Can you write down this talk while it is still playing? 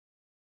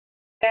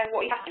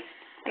what you have.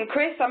 And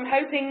Chris, I'm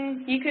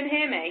hoping you can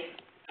hear me.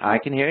 I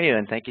can hear you,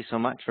 and thank you so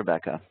much,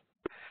 Rebecca.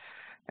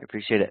 I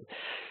appreciate it.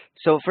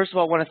 So first of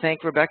all, I want to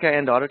thank Rebecca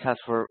and Autotask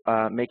for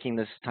making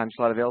this time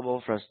slot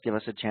available for us to give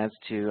us a chance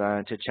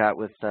to chat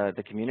with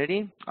the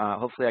community.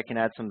 Hopefully I can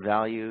add some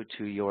value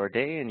to your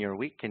day and your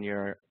week and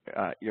your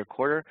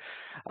quarter.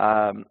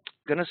 I'm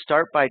going to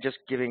start by just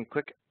giving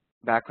quick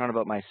background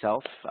about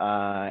myself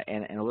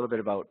and a little bit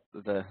about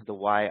the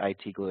why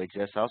IT Glue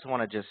exists. I also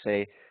want to just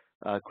say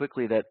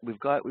quickly that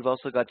we've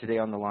also got today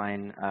on the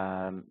line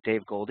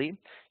Dave Goldie.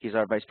 He's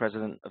our Vice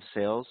President of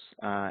Sales.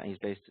 He's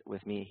based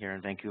with me here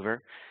in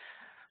Vancouver,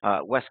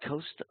 West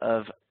Coast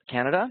of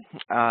Canada,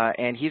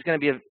 and he's going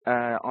to be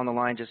on the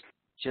line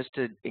just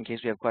to, in case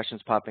we have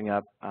questions popping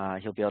up.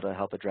 He'll be able to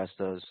help address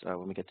those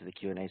when we get to the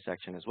Q&A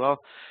section as well.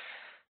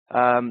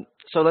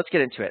 So let's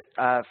get into it.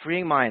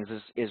 Freeing minds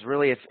is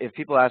really, if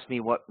people ask me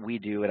what we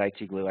do at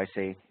IT Glue, I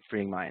say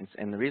freeing minds.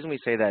 And the reason we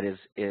say that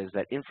is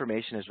that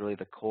information is really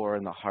the core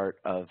and the heart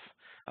of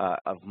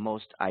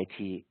most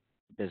IT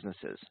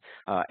businesses.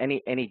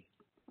 Any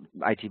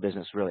IT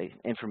business, really,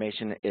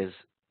 information is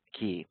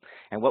key.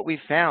 And what we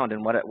found,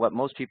 and what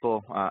most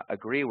people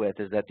agree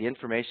with, is that the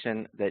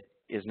information that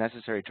is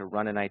necessary to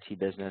run an IT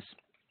business,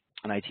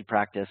 an IT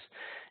practice,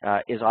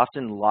 is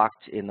often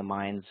locked in the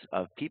minds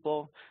of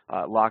people,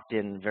 locked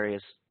in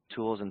various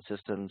tools and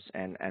systems,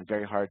 and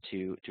very hard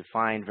to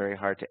find, very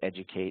hard to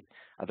educate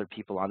other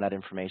people on that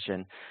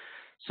information.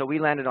 So we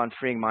landed on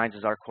freeing minds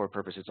as our core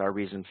purpose. It's our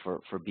reason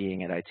for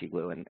being at IT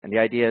Glue. And the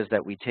idea is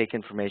that we take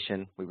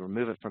information, we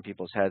remove it from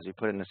people's heads, we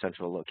put it in a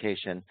central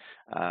location,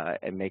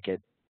 and make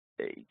it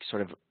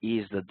sort of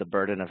ease the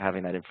burden of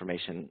having that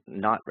information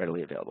not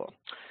readily available.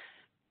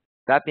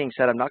 That being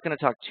said, I'm not going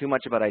to talk too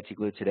much about IT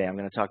Glue today. I'm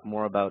going to talk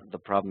more about the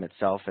problem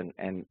itself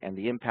and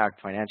the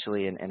impact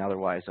financially and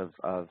otherwise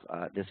of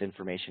this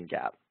information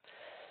gap.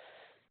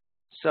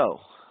 So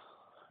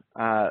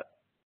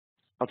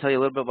I'll tell you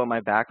a little bit about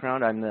my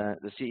background. I'm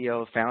the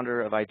CEO,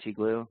 founder of IT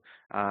Glue,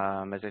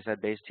 as I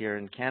said, based here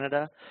in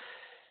Canada.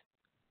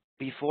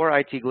 Before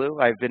IT Glue,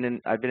 I've been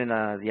in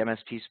the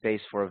MSP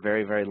space for a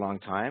very, very long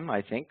time.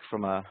 I think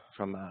from a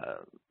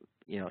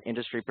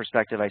industry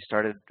perspective, I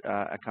started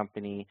a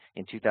company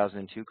in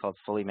 2002 called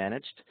Fully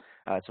Managed.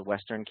 It's a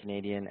Western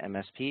Canadian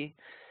MSP.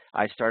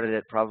 I started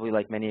it probably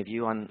like many of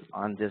you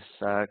on this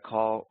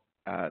call.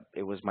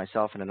 It was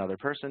myself and another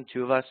person,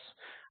 two of us.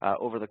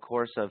 Over the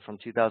course of from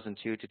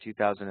 2002 to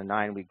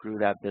 2009, we grew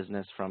that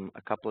business from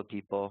a couple of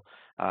people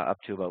up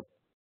to about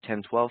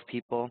 10, 12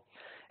 people.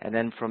 And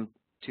then from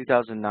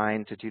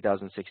 2009 to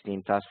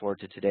 2016, fast forward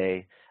to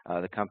today,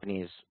 the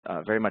company is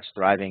very much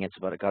thriving. It's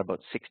got about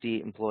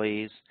 60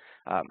 employees.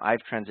 I've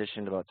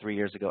transitioned about 3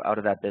 years ago out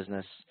of that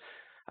business.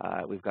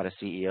 We've got a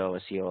CEO,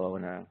 a COO,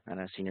 and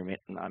a senior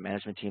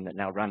management team that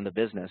now run the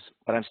business.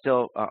 But I'm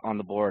still on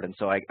the board, and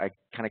so I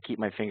kind of keep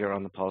my finger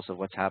on the pulse of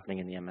what's happening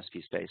in the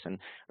MSP space.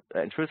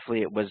 And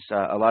truthfully, it was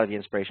a lot of the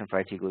inspiration for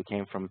IT Glue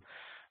came from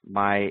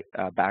my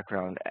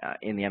background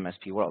in the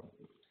MSP world.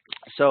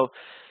 So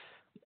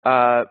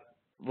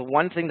the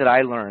one thing that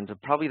I learned,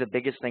 probably the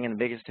biggest thing and the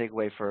biggest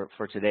takeaway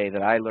for today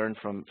that I learned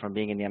from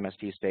being in the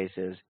MSP space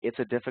is it's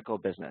a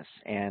difficult business,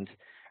 and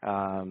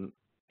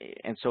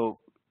so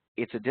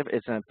it's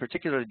a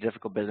particularly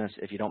difficult business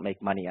if you don't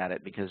make money at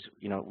it, because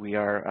we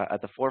are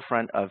at the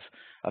forefront of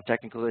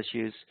technical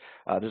issues.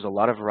 There's a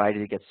lot of variety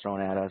that gets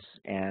thrown at us,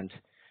 and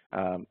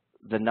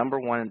the number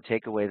one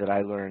takeaway that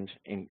I learned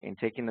in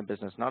taking the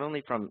business, not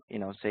only from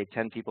say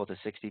 10 people to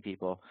 60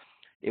 people,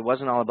 it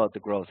wasn't all about the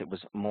growth. It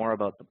was more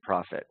about the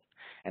profit.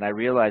 And I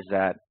realized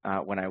that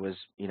when I was,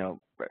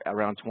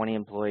 around 20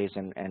 employees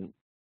and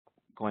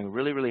going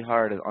really, really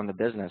hard on the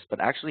business, but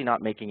actually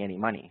not making any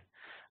money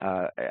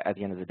at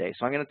the end of the day.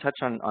 So I'm going to touch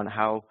on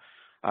how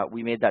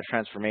we made that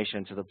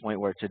transformation to the point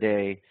where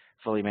today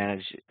Fully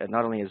Managed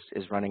not only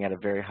is running at a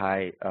very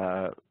high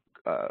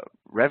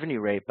revenue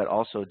rate, but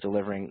also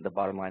delivering the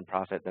bottom line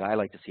profit that I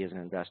like to see as an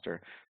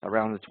investor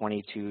around the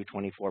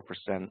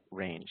 22–24%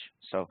 range.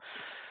 So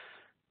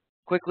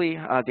quickly,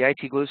 the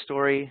IT Glue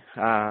story.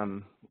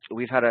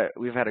 We've had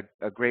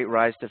a great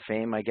rise to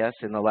fame, I guess,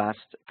 in the last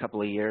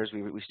couple of years.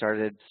 We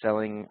started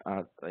selling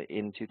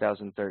in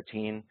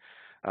 2013.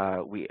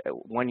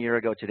 1 year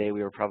ago today,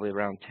 we were probably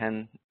around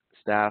 10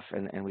 staff,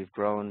 and we've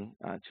grown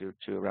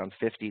to around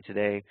 50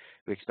 today.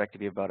 We expect to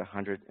be about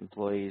 100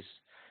 employees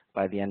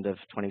by the end of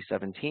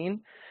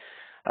 2017.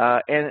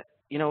 And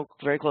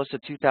very close to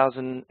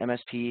 2,000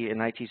 MSP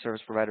and IT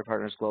service provider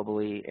partners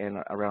globally, and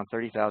around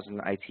 30,000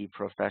 IT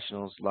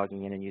professionals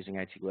logging in and using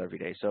IT Glue every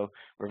day. So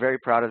we're very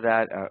proud of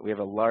that. We have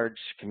a large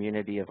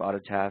community of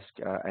Autotask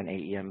and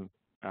AEM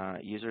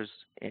users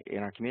in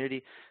our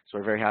community, so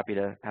we're very happy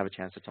to have a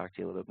chance to talk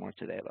to you a little bit more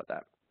today about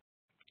that.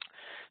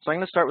 So I'm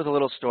going to start with a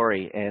little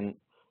story, and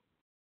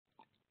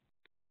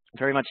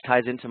very much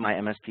ties into my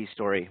MSP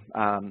story.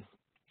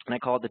 And I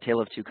call it the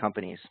tale of two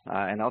companies.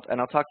 And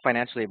I'll talk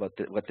financially about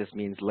what this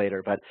means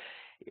later. But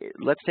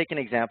let's take an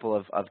example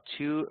of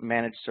two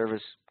managed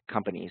service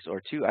companies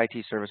or two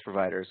IT service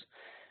providers,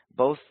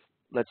 both,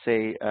 let's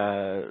say,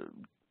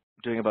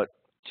 doing about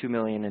 $2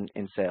 million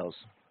in sales.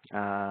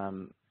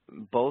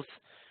 Both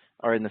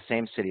are in the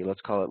same city.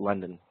 Let's call it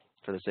London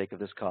for the sake of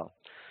this call.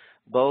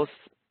 Both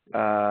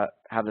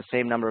have the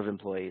same number of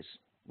employees.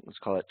 Let's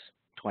call it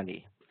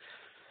 20.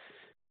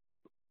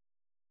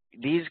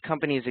 These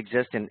companies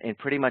exist in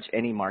pretty much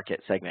any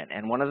market segment.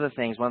 And one of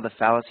the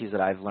fallacies that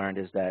I've learned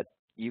is that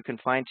you can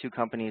find two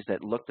companies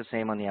that look the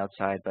same on the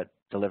outside but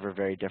deliver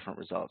very different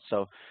results.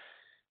 So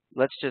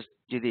let's just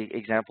do the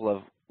example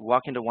of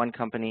walk into one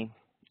company,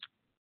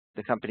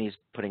 the company's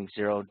putting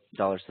 $0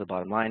 to the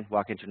bottom line.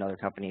 Walk into another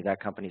company, that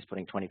company's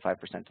putting 25%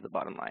 to the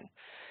bottom line.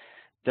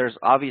 There's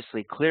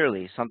obviously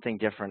clearly something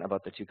different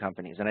about the two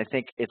companies. And I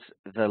think it's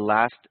the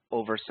last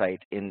oversight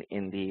in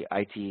the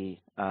IT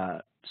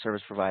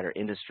service provider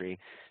industry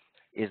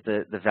is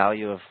the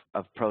value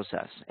of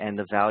process and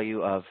the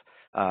value of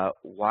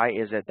why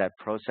is it that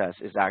process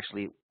is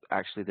actually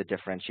the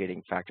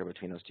differentiating factor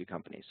between those two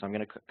companies. So I'm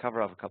going to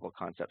cover off a couple of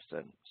concepts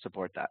to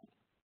support that.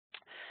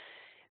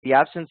 The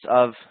absence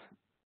of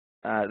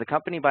the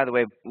company, by the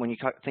way, when you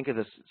think of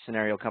this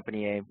scenario,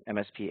 company A,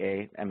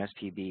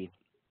 MSP B,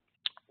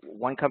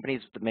 one company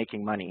is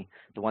making money.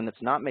 The one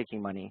that's not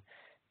making money,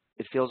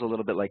 it feels a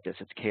little bit like this.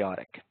 It's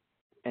chaotic.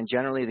 And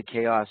generally the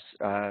chaos,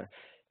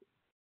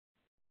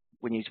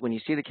 when you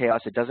see the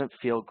chaos, it doesn't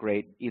feel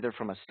great either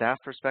from a staff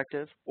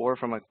perspective or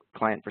from a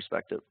client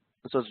perspective.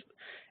 So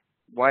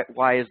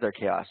why is there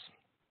chaos?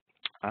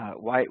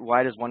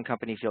 Why does one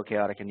company feel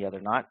chaotic and the other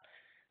not?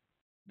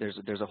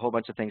 There's a whole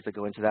bunch of things that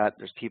go into that.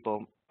 There's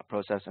people,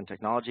 process, and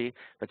technology,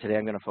 but today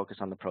I'm going to focus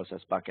on the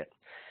process bucket.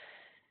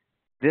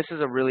 This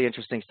is a really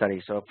interesting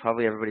study, so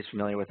probably everybody's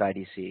familiar with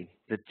IDC.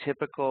 The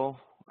typical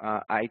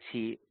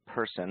IT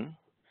person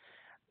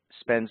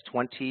spends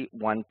 21%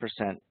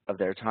 of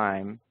their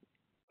time,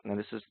 and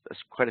this is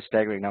quite a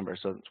staggering number,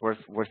 so it's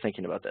worth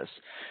thinking about this.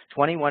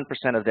 21%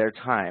 of their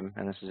time,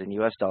 and this is in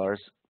US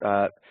dollars,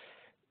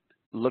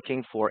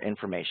 looking for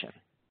information.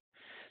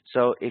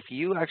 So if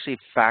you actually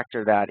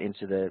factor that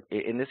into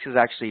and this is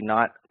actually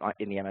not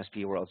in the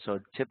MSP world, so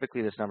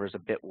typically this number is a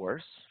bit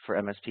worse for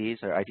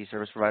MSPs or IT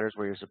service providers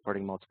where you're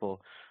supporting multiple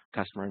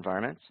customer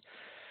environments.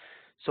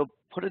 So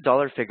put a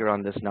dollar figure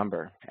on this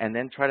number and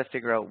then try to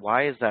figure out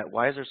why is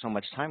there so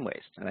much time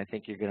waste? And I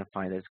think you're going to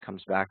find that it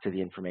comes back to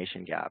the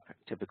information gap.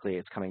 Typically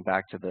it's coming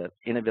back to the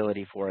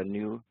inability for a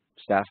new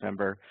staff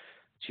member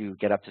to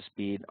get up to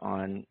speed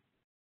on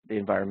the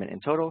environment in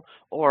total,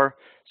 or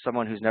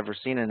someone who's never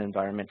seen an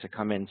environment to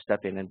come in,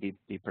 step in, and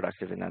be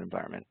productive in that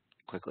environment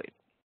quickly.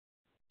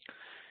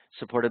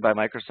 Supported by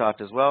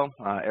Microsoft as well.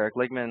 Eric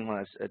Ligman, when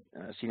I was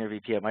a senior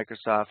VP at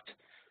Microsoft,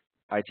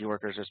 IT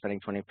workers are spending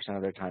 20%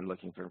 of their time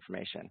looking for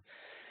information.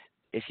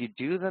 If you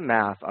do the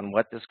math on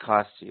what this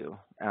costs you,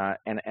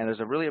 and there's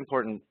a really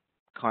important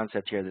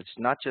concept here that's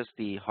not just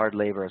the hard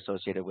labor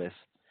associated with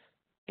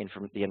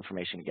the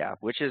information gap,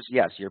 which is,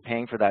 yes, you're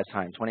paying for that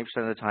time. 20%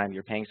 of the time,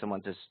 you're paying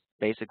someone to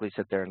basically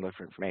sit there and look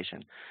for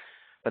information.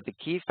 But the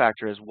key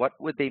factor is what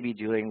would they be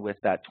doing with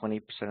that 20%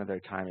 of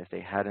their time if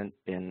they hadn't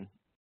been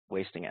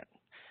wasting it?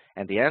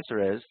 And the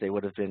answer is they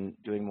would have been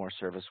doing more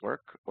service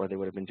work or they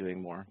would have been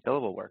doing more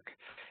billable work.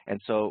 And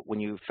so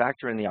when you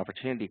factor in the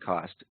opportunity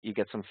cost, you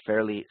get some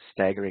fairly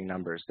staggering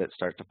numbers that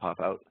start to pop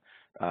out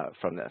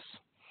from this.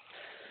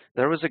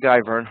 There was a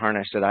guy, Vern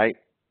Harnish, that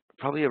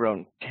probably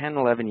around 10,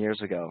 11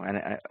 years ago, and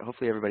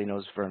hopefully everybody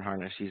knows Vern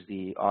Harnish. He's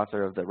the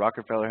author of the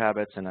Rockefeller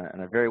Habits and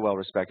a very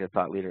well-respected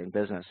thought leader in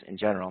business in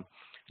general.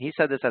 He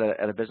said this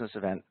at a business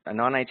event, a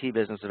non-IT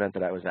business event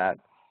that I was at.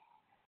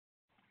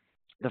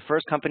 The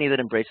first company that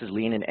embraces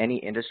lean in any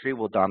industry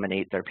will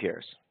dominate their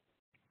peers.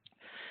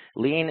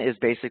 Lean is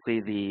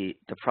basically the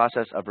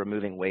process of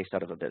removing waste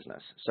out of a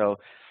business. So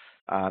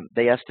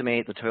they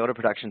estimate the Toyota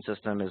production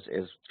system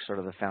is sort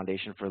of the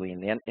foundation for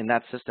lean. In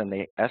that system,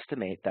 they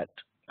estimate that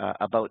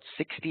about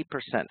 60%,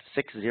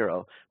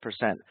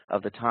 60%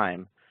 of the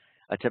time,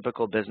 a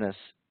typical business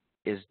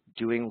is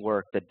doing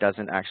work that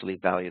doesn't actually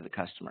value the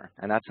customer.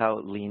 And that's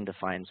how lean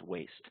defines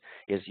waste,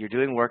 is you're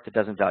doing work that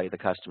doesn't value the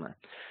customer.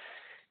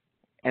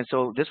 And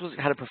so this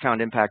had a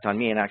profound impact on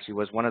me and actually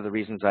was one of the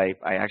reasons I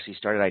actually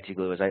started IT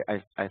Glue is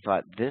I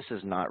thought this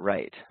is not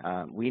right.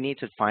 We need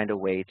to find a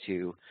way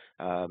to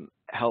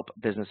help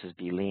businesses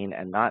be lean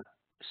and not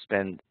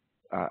spend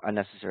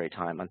unnecessary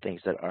time on things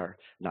that are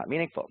not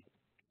meaningful.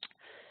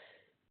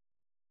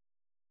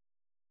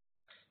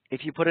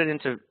 If you put it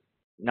into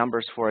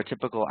numbers for a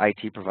typical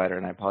IT provider,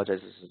 and I apologize,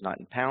 this is not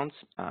in pounds,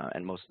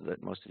 and most of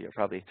you are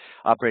probably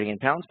operating in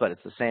pounds, but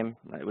it's the same.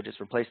 It would just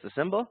replace the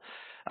symbol.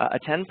 A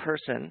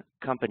 10-person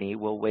company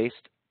will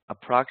waste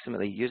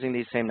approximately, using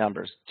these same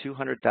numbers,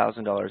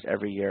 $200,000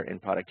 every year in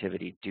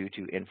productivity due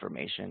to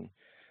information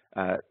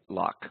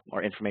lock,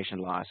 or information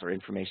loss, or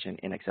information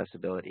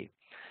inaccessibility.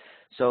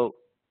 So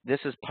this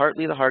is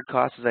partly the hard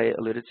cost, as I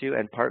alluded to,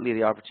 and partly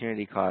the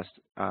opportunity cost.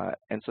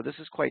 And so this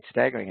is quite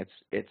staggering.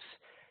 It's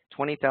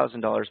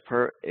 $20,000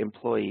 per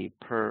employee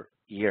per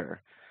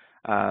year.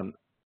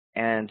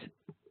 And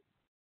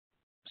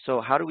so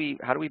how do we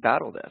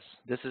battle this?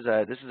 This is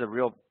a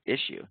real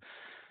issue.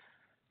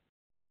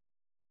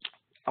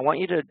 I want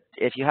you to,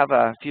 if you have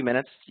a few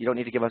minutes, you don't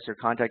need to give us your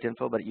contact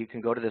info, but you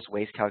can go to this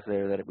waste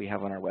calculator that we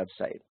have on our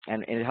website.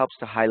 And it helps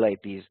to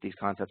highlight these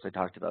concepts I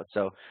talked about.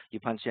 So you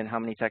punch in how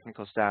many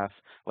technical staff,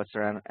 what's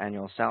their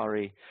annual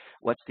salary,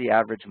 what's the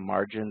average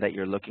margin that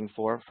you're looking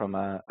for from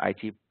a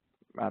IT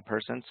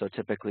person. So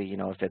typically, you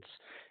know,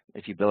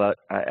 if you bill out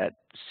at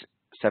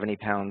 70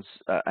 pounds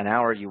an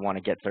hour, you want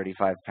to get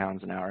 35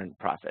 pounds an hour in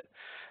profit.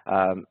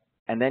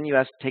 And then you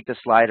take the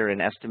slider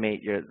and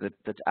estimate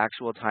the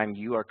actual time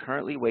you are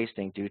currently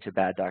wasting due to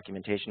bad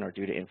documentation or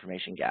due to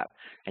information gap.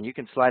 And you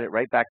can slide it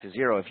right back to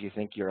 0 if you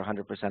think you're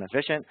 100%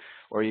 efficient,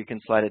 or you can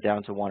slide it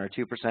down to 1 or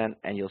 2%,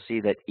 and you'll see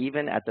that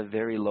even at the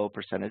very low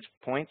percentage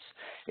points,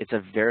 it's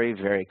a very,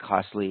 very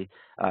costly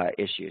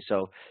issue.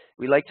 So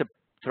we like to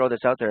throw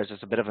this out there as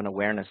just a bit of an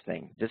awareness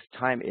thing. This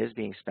time is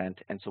being spent,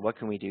 and so what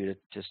can we do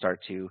to start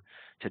to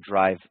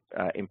drive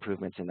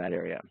improvements in that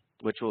area,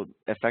 which will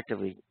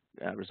effectively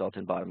result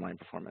in bottom line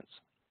performance.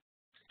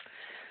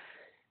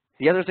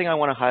 The other thing I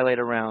want to highlight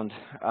around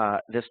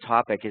this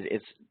topic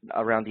is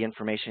around the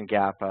information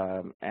gap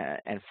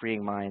and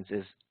freeing minds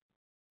is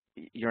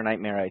your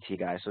nightmare IT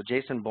guy. So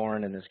Jason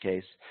Bourne, in this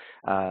case,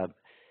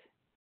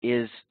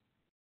 is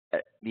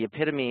the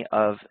epitome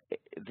of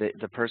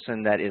the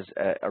person that is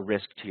a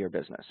risk to your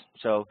business.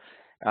 So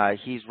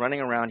he's running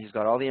around, he's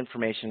got all the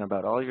information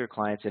about all of your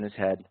clients in his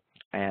head,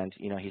 and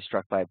you know, he's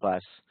struck by a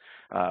bus,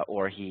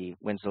 or he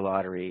wins the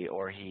lottery,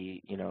 or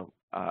he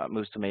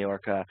moves to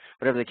Majorca,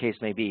 whatever the case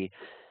may be.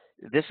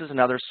 This is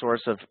another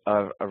source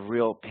of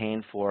real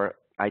pain for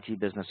IT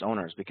business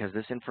owners, because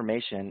this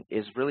information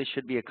really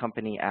should be a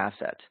company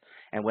asset.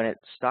 And when it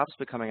stops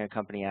becoming a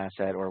company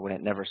asset, or when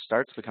it never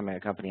starts becoming a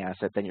company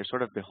asset, then you're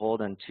sort of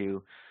beholden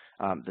to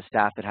the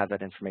staff that have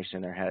that information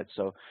in their head.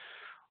 So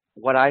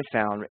what I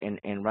found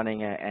in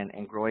running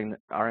and growing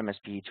our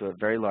MSP to a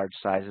very large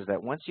size is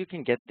that once you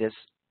can get this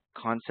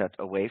concept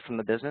away from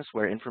the business,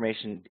 where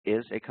information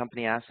is a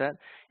company asset,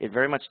 it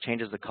very much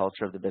changes the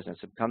culture of the business.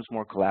 It becomes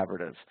more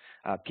collaborative.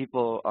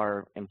 People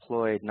are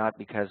employed not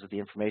because of the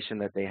information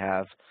that they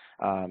have,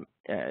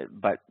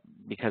 but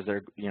because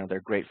they're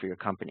great for your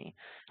company.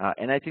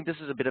 And I think this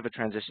is a bit of a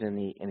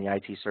transition in the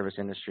IT service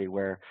industry,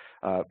 where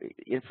the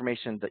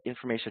information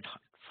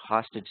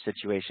hostage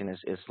situation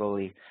is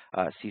slowly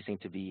ceasing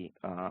to be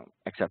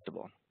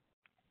acceptable.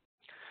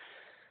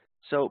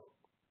 So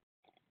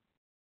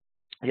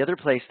the other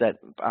place that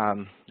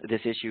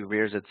this issue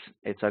rears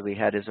its ugly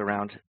head is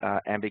around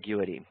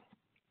ambiguity,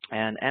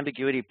 and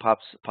ambiguity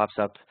pops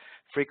up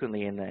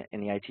frequently in the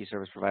IT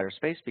service provider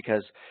space,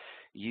 because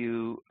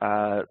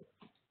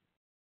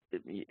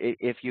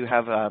if you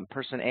have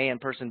person A and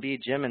person B,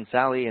 Jim and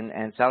Sally,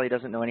 and Sally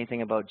doesn't know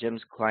anything about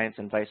Jim's clients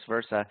and vice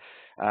versa,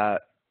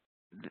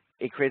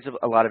 it creates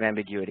a lot of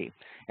ambiguity.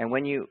 And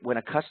when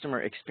a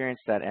customer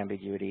experiences that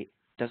ambiguity,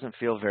 it doesn't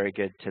feel very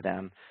good to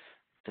them.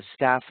 The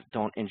staff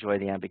don't enjoy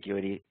the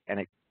ambiguity,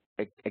 and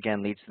it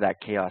again leads to that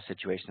chaos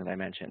situation that I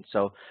mentioned.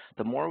 So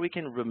the more we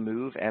can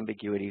remove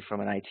ambiguity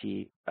from an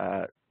IT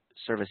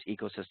service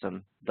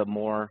ecosystem, the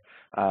more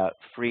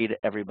freed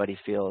everybody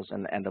feels,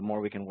 and the more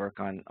we can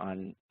work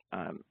on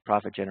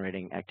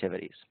profit-generating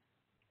activities.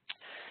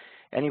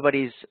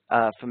 Anybody's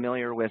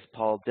familiar with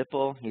Paul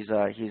Dipple? He's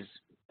a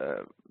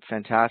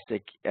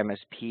fantastic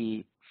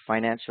MSP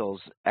financials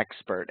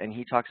expert, and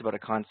he talks about a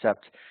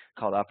concept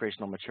called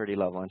operational maturity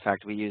level. In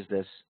fact, we use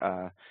this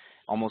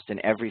almost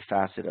in every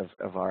facet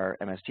of our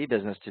MSP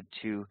business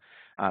to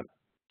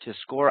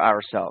score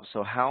ourselves.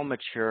 So how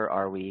mature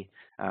are we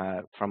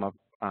from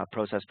a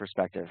process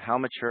perspective? How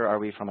mature are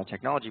we from a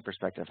technology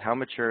perspective? How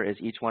mature is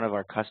each one of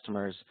our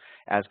customers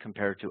as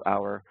compared to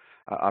our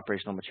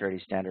operational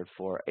maturity standard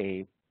for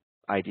a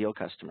ideal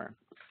customer?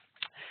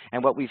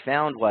 And what we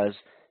found was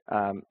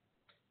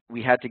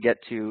we had to get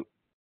to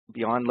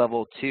beyond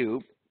level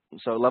 2.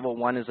 So level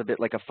 1 is a bit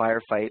like a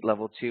firefight.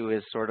 Level 2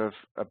 is sort of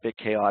a bit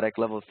chaotic.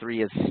 Level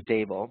 3 is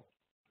stable.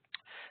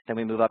 Then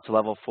we move up to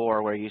level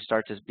 4, where you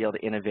start to be able to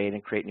innovate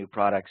and create new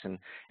products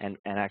and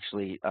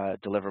actually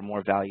deliver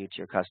more value to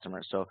your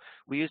customers. So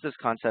we use this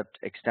concept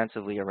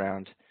extensively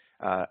around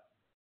how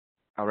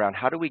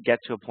do we get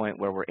to a point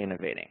where we're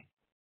innovating.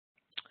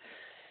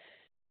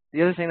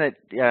 The other thing that,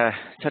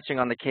 touching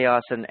on the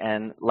chaos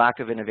and lack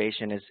of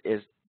innovation,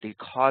 is the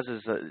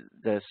causes,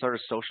 the sort of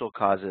social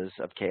causes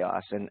of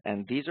chaos.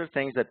 And these are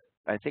things that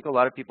I think a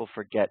lot of people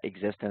forget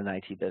exist in an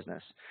IT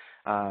business.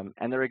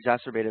 And they're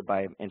exacerbated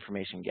by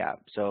information gap.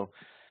 So,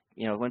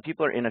 when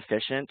people are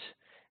inefficient,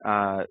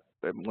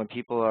 when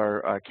people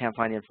can't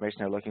find the information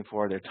they're looking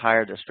for, they're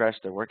tired, they're stressed,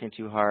 they're working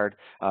too hard,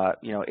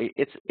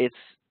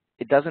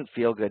 it doesn't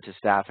feel good to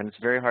staff, and it's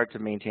very hard to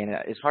maintain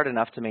it. It's hard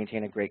enough to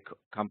maintain a great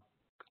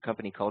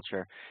company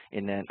culture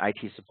in an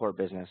IT support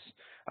business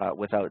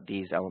without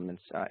these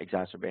elements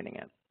exacerbating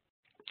it.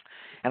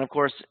 And of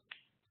course,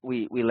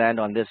 we land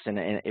on this, and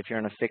if you're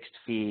in a fixed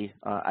fee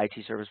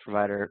IT service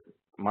provider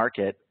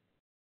market,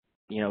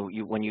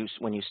 when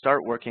you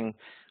start working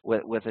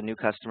with a new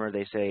customer,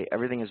 they say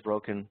everything is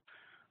broken.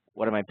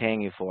 What am I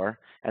paying you for?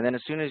 And then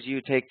as soon as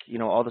you take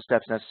all the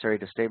steps necessary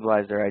to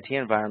stabilize their IT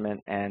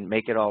environment and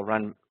make it all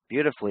run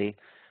beautifully,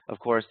 of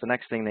course, the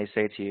next thing they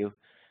say to you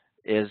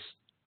is,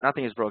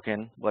 nothing is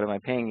broken, what am I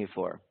paying you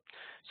for?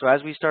 So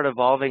as we start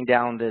evolving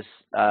down this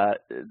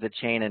the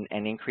chain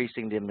and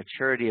increasing the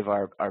maturity of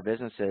our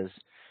businesses,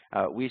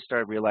 we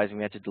started realizing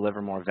we had to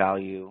deliver more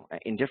value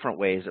in different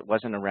ways. It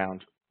wasn't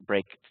around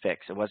break, fix.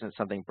 It wasn't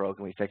something broke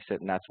and we fix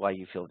it and that's why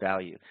you feel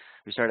value.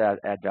 We started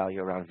to add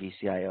value around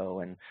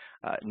VCIO and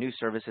new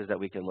services that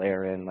we could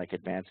layer in, like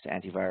advanced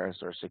antivirus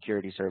or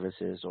security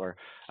services or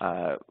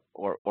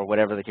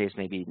whatever the case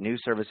may be, new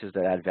services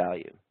that add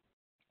value.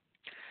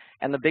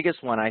 And the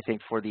biggest one, I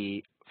think,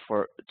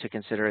 to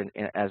consider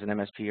as an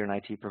MSP or an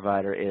IT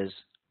provider is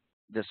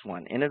this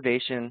one.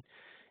 Innovation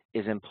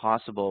is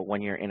impossible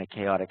when you're in a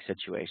chaotic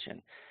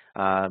situation.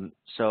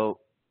 So,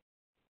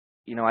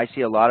 you know, I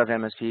see a lot of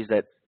MSPs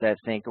that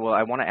think, well,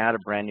 I want to add a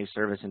brand new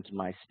service into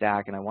my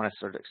stack and I want to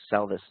sort of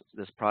sell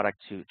this product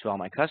to all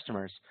my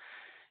customers.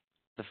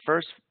 The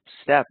first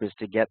step is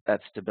to get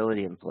that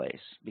stability in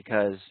place,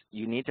 because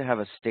you need to have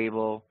a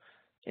stable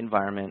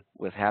environment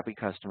with happy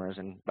customers.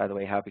 And by the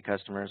way, happy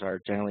customers are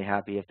generally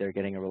happy if they're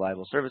getting a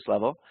reliable service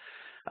level.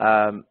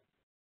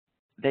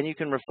 Then you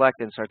can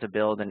reflect and start to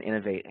build and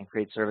innovate and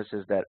create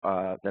services that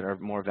are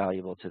more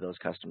valuable to those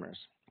customers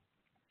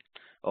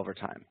over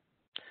time.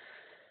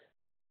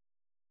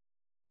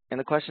 And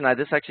the question,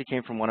 this actually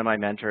came from one of my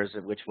mentors,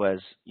 which was,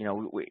 you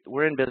know,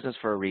 we're in business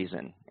for a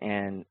reason.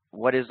 And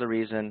what is the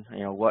reason?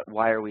 You know,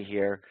 why are we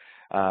here?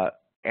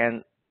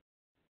 And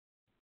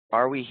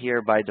are we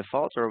here by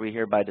default or are we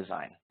here by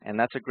design? And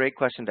that's a great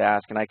question to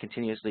ask, and I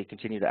continuously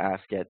continue to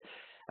ask it.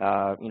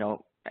 You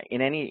know,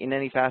 in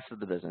any facet of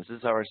the business, this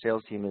is how our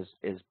sales team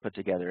is put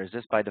together. Is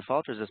this by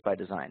default or is this by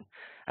design?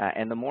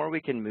 And the more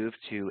we can move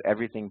to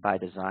everything by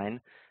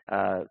design,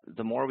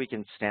 the more we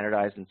can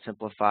standardize and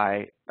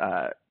simplify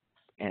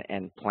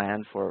and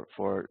plan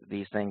for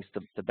these things,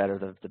 the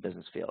better the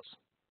business feels.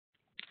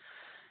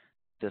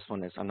 This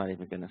one is, I'm not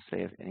even going to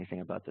say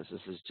anything about this.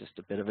 This is just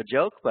a bit of a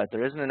joke, but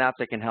there isn't an app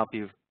that can help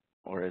you,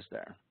 or is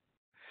there?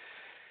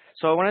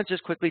 So I want to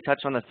just quickly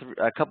touch on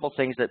a couple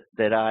things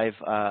that I've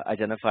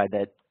identified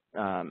that,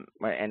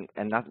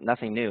 and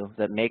nothing new,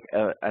 that make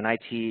an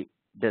IT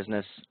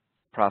business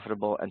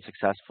profitable and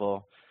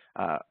successful,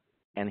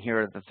 and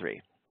here are the three.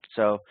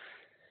 So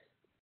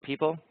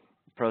people,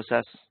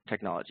 process,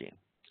 technology.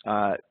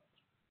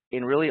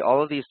 In really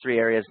all of these three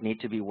areas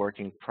need to be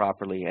working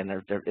properly, and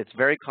it's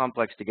very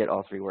complex to get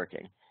all three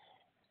working.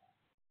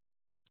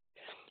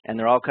 And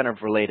they're all kind of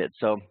related.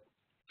 So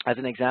as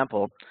an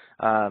example,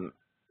 I'll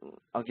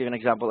give you an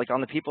example. Like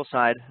on the people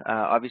side,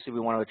 obviously we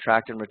want to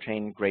attract and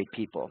retain great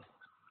people.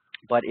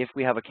 But if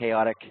we have a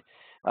chaotic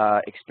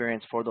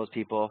experience for those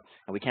people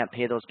and we can't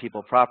pay those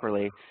people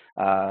properly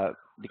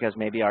because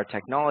maybe our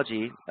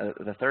technology,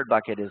 the third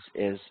bucket,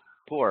 is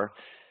poor,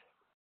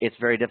 it's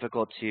very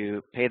difficult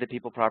to pay the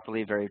people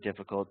properly, very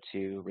difficult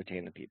to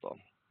retain the people.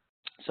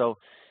 So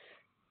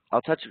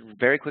I'll touch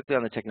very quickly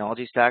on the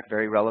technology stack,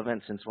 very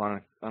relevant since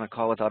we're on a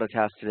call with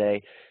Autotask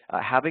today.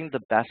 Having the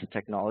best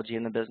technology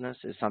in the business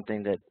is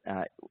something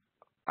that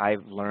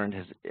I've learned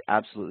is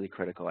absolutely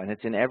critical, and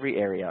it's in every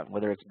area,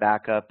 whether it's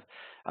backup,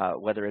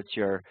 whether it's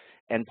your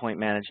endpoint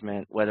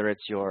management, whether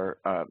it's your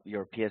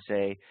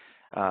PSA,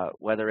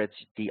 whether it's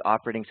the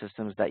operating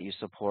systems that you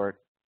support,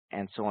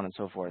 and so on and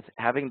so forth.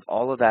 Having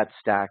all of that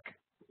stack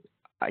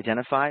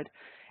identified,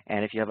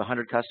 and if you have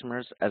 100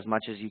 customers, as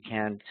much as you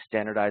can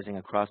standardizing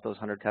across those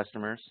 100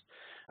 customers,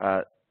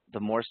 the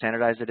more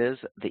standardized it is,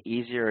 the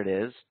easier it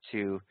is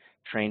to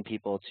train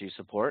people to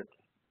support,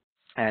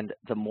 and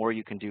the more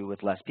you can do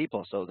with less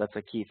people. So that's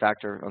a key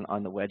factor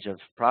on the wedge of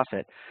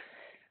profit.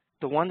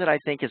 The one that I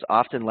think is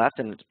often left,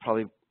 and it's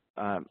probably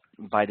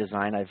by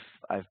design,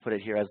 I've put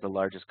it here as the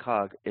largest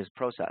cog, is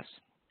process.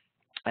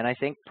 And I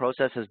think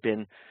process has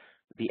been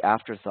the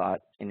afterthought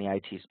in the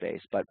IT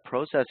space, but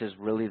process is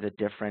really the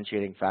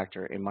differentiating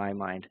factor in my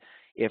mind.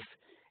 If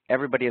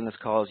everybody on this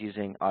call is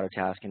using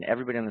Autotask, and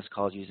everybody on this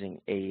call is using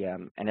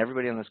AEM, and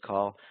everybody on this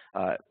call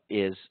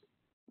is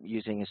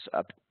using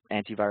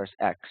antivirus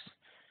X,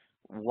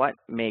 what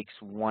makes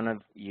one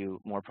of you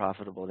more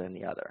profitable than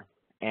the other?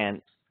 And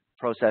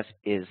process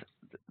is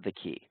the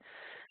key.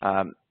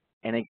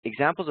 And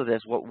examples of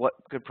this, what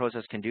good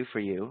process can do for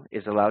you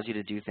is allows you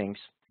to do things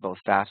both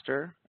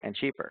faster and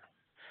cheaper.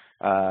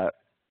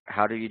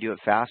 How do you do it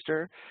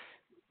faster?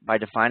 By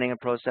defining a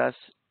process.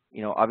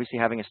 You know, obviously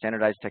having a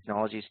standardized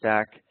technology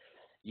stack,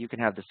 you can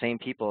have the same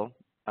people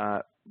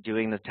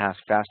doing the task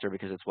faster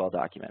because it's well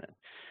documented.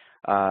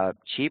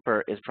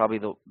 Cheaper is probably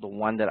the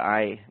one that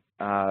I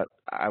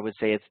would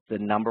say it's the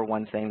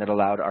 #1 thing that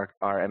allowed our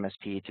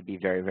MSP to be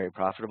very, very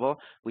profitable.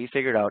 We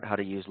figured out how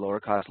to use lower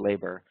cost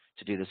labor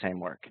to do the same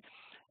work.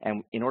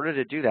 And in order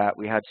to do that,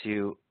 we had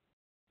to,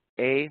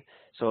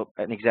 so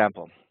an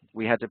example,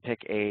 we had to pick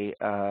a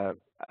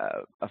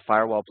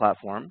firewall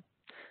platform.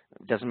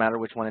 It doesn't matter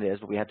which one it is,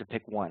 but we had to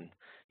pick one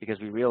because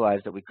we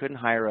realized that we couldn't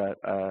hire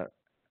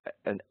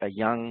a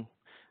young,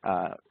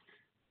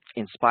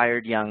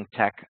 inspired young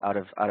tech out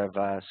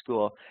of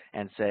school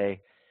and say,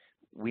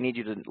 we need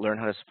you to learn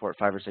how to support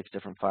 5 or 6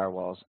 different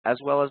firewalls, as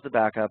well as the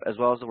backup, as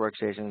well as the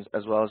workstations,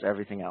 as well as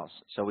everything else.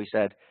 So we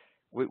said,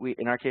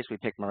 in our case, we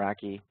picked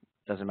Meraki.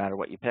 Doesn't matter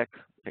what you pick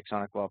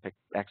SonicWall, pick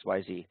X,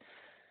 Y, Z.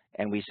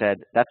 And we said,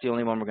 that's the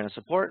only one we're going to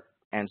support.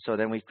 And so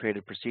then we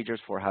created procedures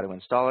for how to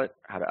install it,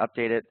 how to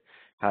update it,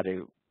 how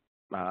to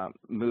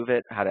move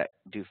it, how to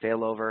do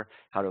failover,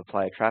 how to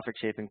apply a traffic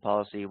shaping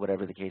policy,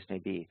 whatever the case may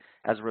be.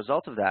 As a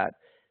result of that,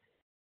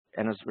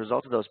 and as a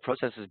result of those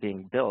processes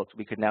being built,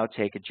 we could now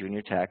take a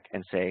junior tech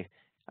and say,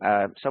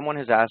 someone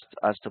has asked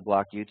us to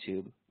block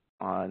YouTube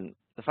on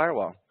the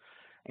firewall.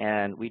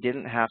 And we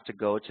didn't have to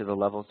go to the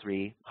level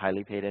 3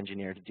 highly paid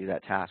engineer to do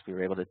that task. We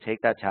were able to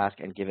take that task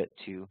and give it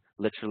to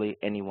literally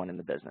anyone in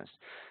the business.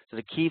 So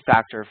the key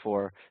factor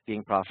for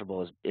being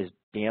profitable is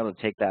being able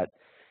to take that,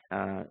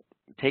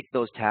 take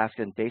those tasks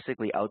and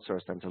basically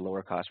outsource them to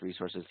lower cost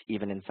resources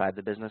even inside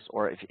the business,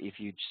 or if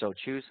you so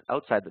choose,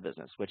 outside the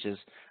business, which is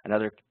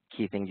another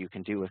key thing you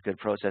can do with good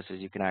processes.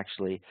 You can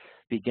actually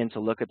begin to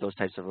look at those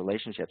types of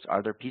relationships.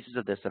 Are there pieces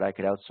of this that I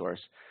could outsource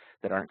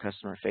that aren't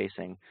customer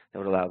facing that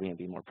would allow me to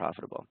be more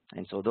profitable?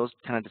 And so those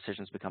kind of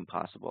decisions become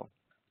possible.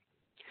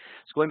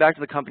 So going back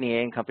to the company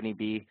A and company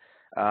B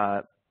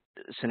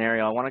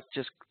scenario, I want to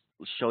just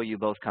show you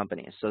both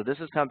companies. So this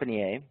is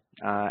company A,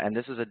 and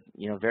this is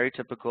a very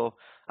typical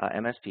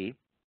MSP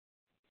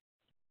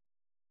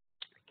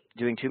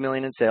doing $2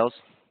 million in sales,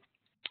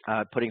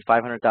 putting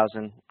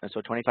 $500,000,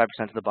 so 25%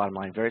 of the bottom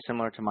line, very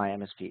similar to my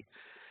MSP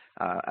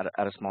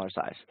at a smaller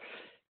size.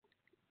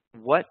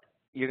 What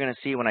you're going to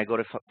see when I go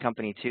to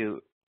company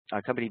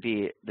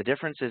B, the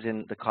difference is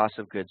in the cost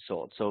of goods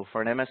sold. So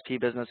for an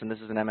MSP business, and this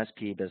is an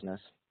MSP business,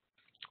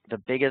 the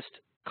biggest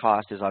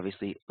cost is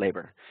obviously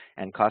labor,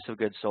 and cost of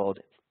goods sold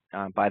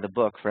by the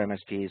book for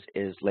MSPs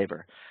is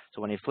labor.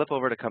 So when you flip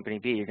over to company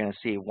B, you're going to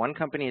see one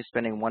company is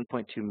spending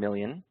 $1.2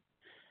 million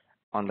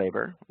on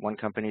labor, one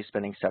company is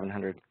spending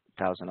 $700,000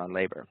 on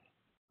labor.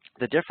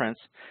 The difference,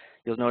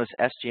 you'll notice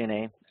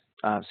SG&A,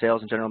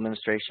 sales and general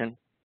administration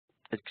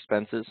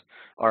expenses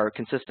are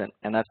consistent,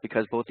 and that's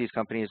because both these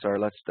companies are,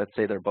 let's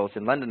say they're both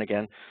in London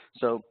again,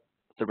 so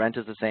the rent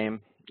is the same,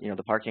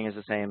 the parking is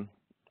the same,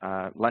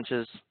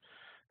 lunches,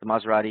 the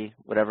Maserati,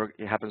 whatever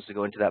happens to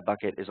go into that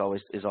bucket is all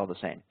the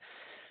same.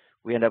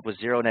 We end up with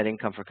zero net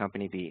income for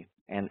company B.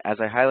 And as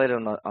I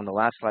highlighted on the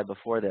last slide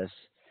before this,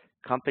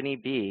 company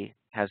B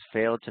has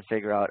failed to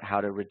figure out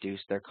how to reduce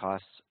their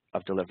costs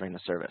of delivering the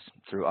service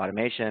through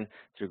automation,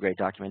 through great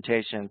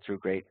documentation, through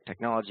great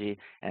technology,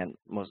 and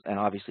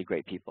obviously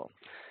great people.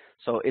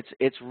 So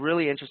it's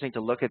really interesting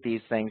to look at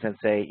these things and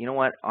say, you know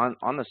what,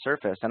 on the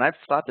surface, and I've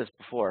thought this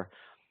before,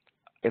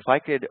 if I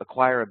could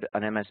acquire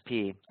an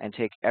MSP and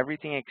take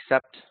everything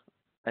except,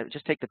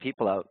 just take the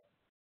people out,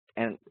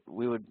 and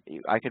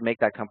I could make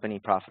that company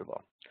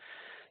profitable.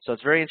 So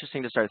it's very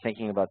interesting to start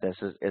thinking about this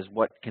as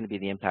what can be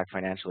the impact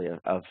financially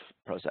of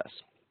process.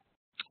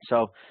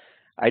 So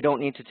I don't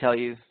need to tell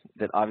you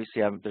that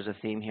obviously there's a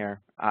theme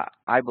here.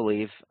 I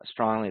believe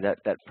strongly that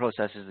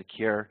process is the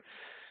cure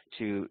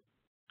to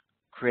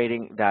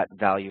creating that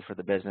value for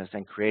the business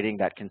and creating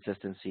that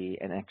consistency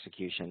and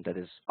execution that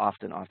is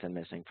often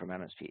missing from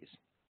MSPs.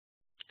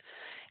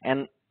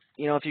 And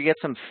if you get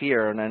some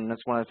fear, and then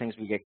that's one of the things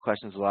we get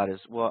questions a lot is,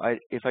 well,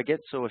 if I get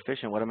so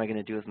efficient, what am I going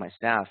to do with my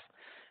staff?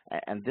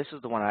 And this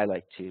is the one I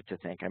like to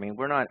think. I mean,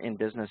 we're not in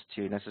business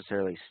to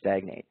necessarily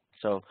stagnate.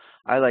 So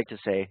I like to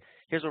say,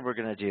 here's what we're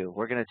going to do.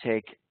 We're going to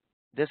take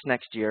this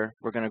next year,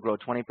 we're going to grow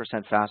 20%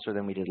 faster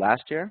than we did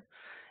last year,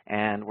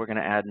 and we're going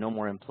to add no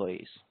more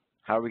employees.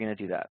 How are we going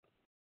to do that?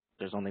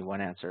 There's only one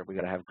answer. We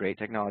got to have great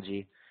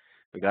technology.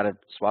 We got to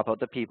swap out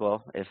the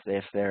people if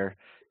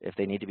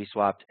they need to be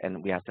swapped,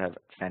 and we have to have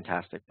a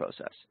fantastic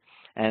process.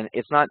 And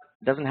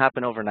doesn't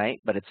happen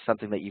overnight, but it's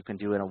something that you can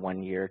do in a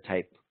 1-year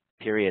type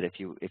period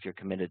if you're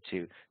committed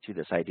to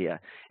this idea.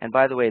 And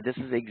by the way, this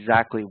is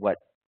exactly what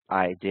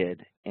I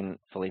did in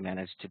Fully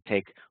Managed to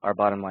take our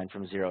bottom line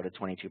from 0 to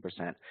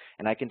 22%.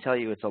 And I can tell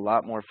you it's a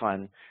lot more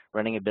fun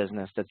running a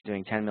business that's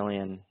doing $10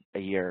 million a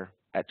year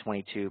at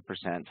 22%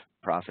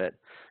 profit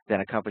than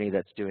a company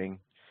that's doing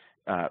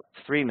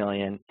 $3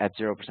 million at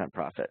 0%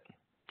 profit.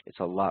 It's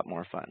a lot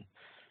more fun.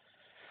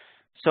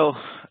 So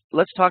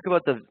let's talk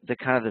about the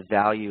kind of the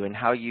value and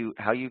how you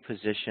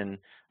position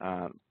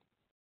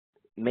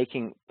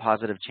making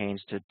positive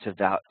change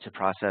to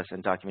process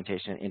and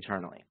documentation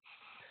internally.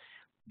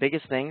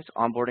 Biggest things: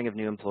 onboarding of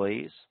new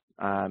employees,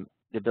 the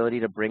ability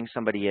to bring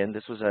somebody in.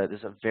 This is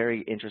a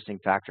very interesting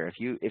factor.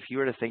 If you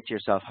were to think to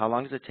yourself, how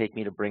long does it take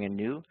me to bring a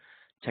new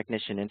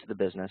technician into the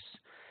business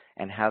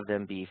and have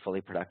them be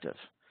fully productive?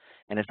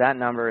 And if that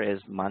number is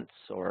months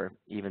or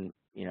even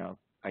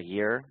a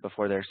year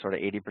before they're sort of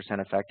 80%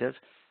 effective,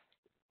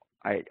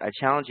 I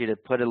challenge you to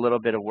put a little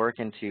bit of work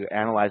into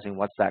analyzing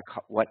what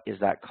is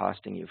that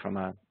costing you from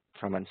a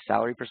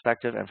salary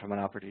perspective and from an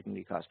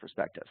opportunity cost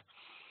perspective.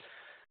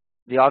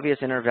 The obvious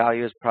inner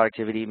value is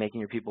productivity, making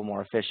your people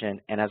more efficient,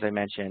 and as I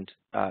mentioned,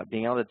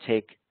 being able to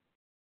take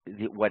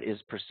what is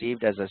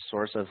perceived as a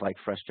source of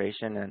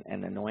frustration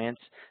and annoyance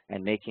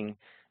and making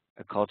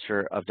a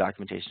culture of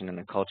documentation and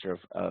a culture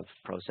of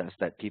process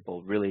that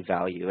people really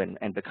value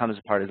and becomes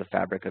part of the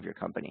fabric of your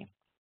company.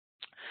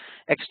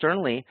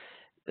 Externally,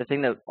 the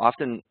thing that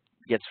often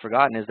gets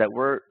forgotten is that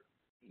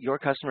your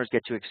customers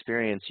get to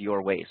experience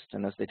your waste,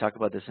 and they talk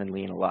about this in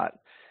Lean a lot.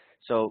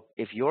 So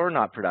if you're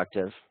not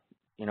productive,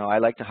 I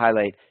like to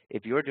highlight,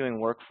 if you're doing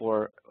work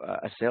for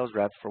a sales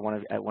rep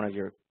for at one of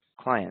your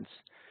clients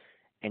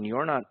and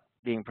you're not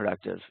being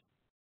productive,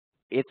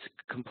 they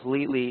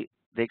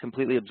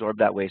completely absorb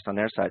that waste on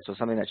their side. So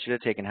something that should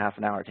have taken half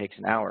an hour takes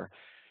an hour.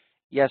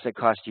 Yes, it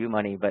cost you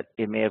money, but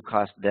it may have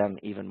cost them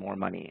even more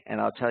money. And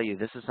I'll tell you,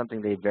 this is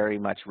something they very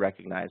much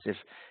recognize. If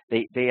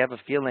they have a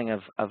feeling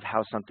of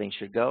how something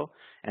should go,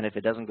 and if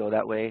it doesn't go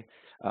that way,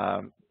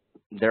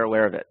 they're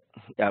aware of it.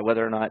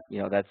 Whether or not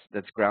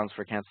that's grounds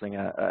for canceling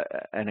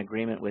an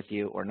agreement with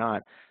you or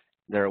not,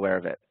 they're aware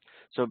of it.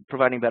 So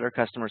providing better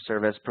customer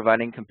service,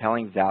 providing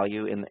compelling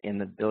value in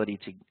the ability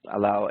to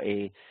allow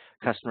a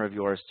customer of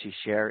yours to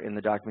share in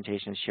the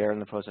documentation, share in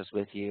the process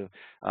with you,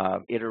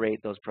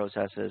 iterate those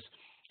processes.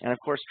 And of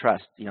course,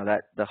 trust.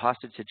 That the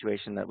hostage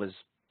situation that was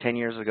 10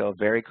 years ago,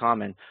 very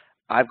common.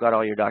 I've got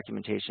all your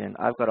documentation.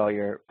 I've got all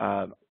your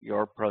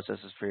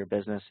processes for your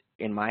business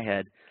in my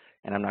head,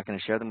 and I'm not going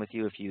to share them with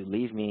you. If you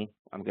leave me,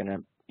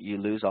 you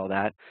lose all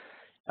that.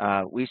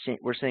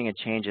 We're seeing a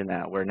change in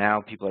that, where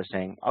now people are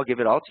saying, I'll give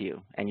it all to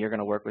you, and you're going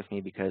to work with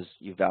me because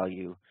you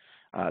value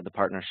the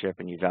partnership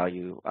and you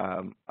value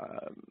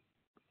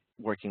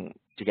working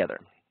together.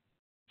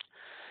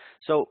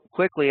 So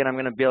quickly, and I'm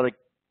going to be able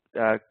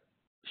to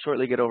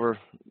shortly get over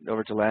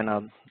to Len.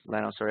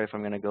 Len, I'm sorry if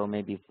I'm going to go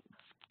maybe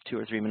 2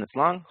 or 3 minutes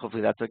long.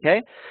 Hopefully that's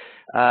okay.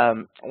 I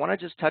want to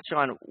just touch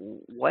on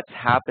what's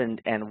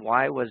happened and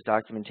why was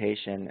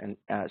documentation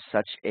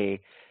such a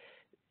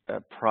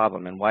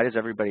problem, and why does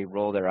everybody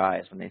roll their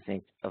eyes when they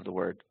think of the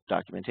word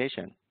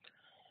documentation?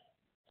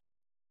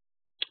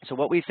 So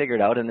what we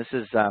figured out, and this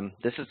is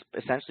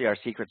essentially our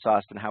secret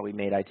sauce and how we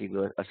made IT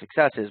Glue a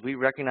success, is we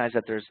recognize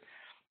that there's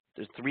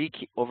 3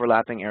 key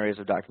overlapping areas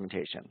of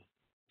documentation.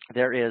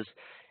 There is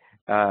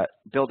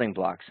building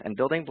blocks, and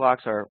building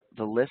blocks are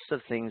the list of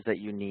things that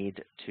you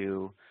need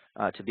to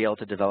be able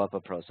to develop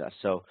a process.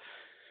 So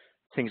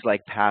things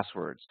like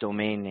passwords,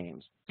 domain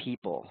names,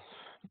 people,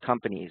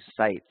 companies,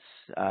 sites,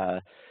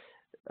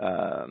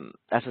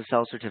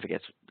 SSL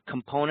certificates,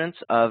 components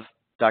of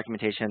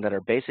documentation that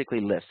are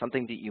basically lists,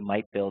 something that you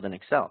might build in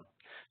Excel,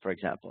 for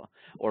example,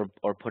 or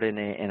put in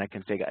a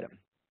config item.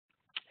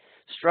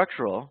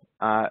 Structural,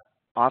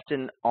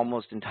 often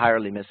almost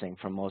entirely missing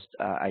from most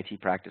IT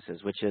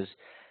practices, which is,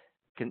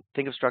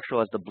 think of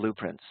structural as the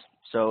blueprints.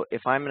 So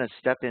if I'm going to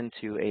step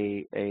into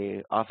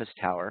a office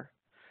tower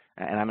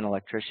and I'm an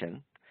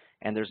electrician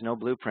and there's no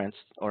blueprints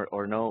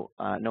or no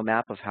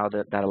map of how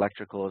that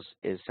electrical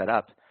is set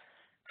up,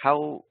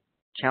 how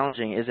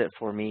challenging is it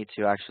for me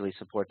to actually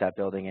support that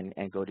building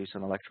and go do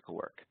some electrical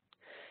work?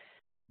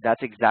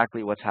 That's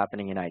exactly what's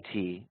happening in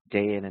IT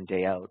day in and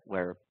day out,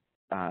 where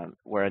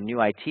a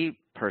new IT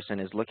person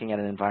is looking at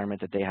an environment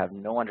that they have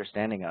no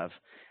understanding of,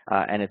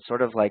 and it's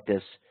sort of like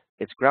this,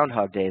 it's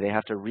Groundhog Day. They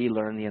have to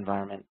relearn the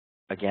environment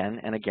again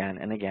and again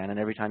and again, and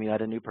every time you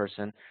add a new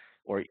person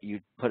or you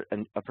put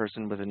a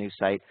person with a new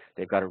site,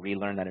 they've got to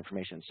relearn that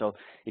information. So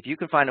if you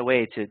can find a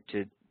way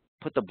to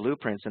put the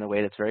blueprints in a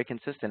way that's very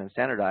consistent and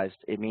standardized,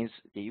 it means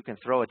that you can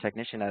throw a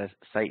technician at a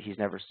site he's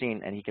never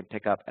seen and he can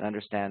pick up and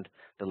understand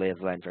the lay of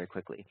the land very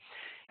quickly.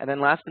 And then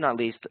last but not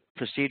least,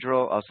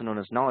 procedural, also known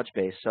as knowledge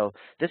base. So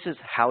this is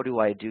how do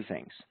I do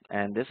things?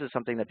 And this is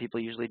something that people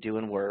usually do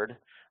in Word.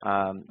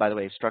 By the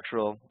way,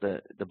 structural,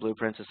 the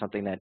blueprints is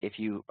something that if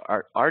you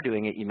are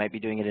doing it, you might be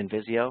doing it in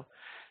Visio.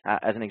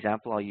 As an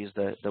example, I'll use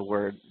the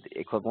Word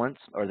equivalents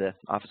or the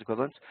Office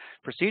equivalents.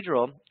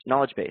 Procedural,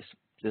 knowledge base.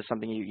 This is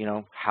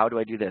something how do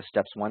I do this?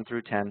 Steps 1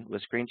 through 10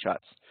 with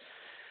screenshots.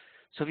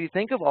 So if you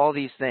think of all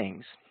these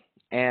things,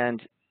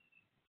 and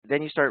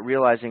then you start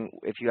realizing,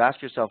 if you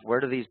ask yourself, where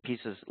do these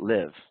pieces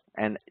live?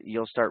 And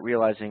you'll start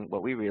realizing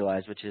what we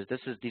realize, which is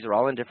these are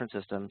all in different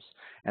systems,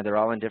 and they're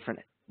all in different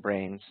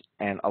brains,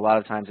 and a lot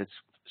of times it's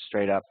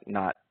straight up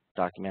not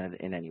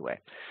documented in any way.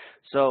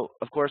 So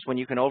of course, when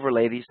you can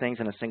overlay these things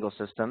in a single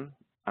system,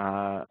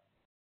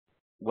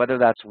 whether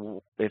that's,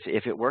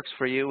 if it works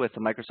for you with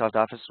the Microsoft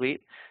Office suite,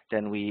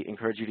 then we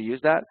encourage you to use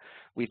that.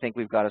 We think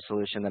we've got a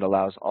solution that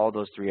allows all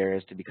those 3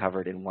 areas to be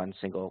covered in one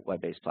single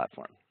web-based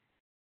platform.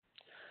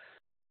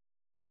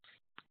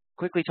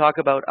 Quickly talk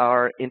about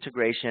our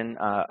integration.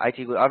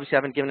 IT Glue, obviously I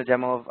haven't given a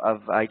demo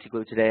of IT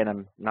Glue today, and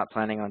I'm not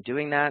planning on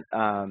doing that.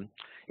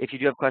 If you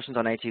do have questions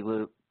on IT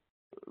Glue,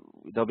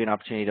 there'll be an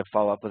opportunity to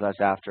follow up with us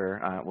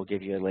after. We'll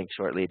give you a link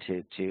shortly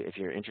to if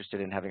you're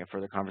interested in having a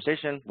further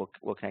conversation,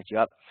 we'll connect you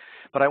up.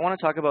 But I want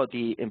to talk about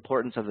the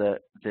importance of the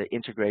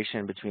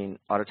integration between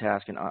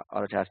Autotask and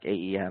Autotask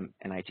AEM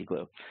and IT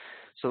Glue.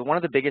 So one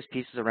of the biggest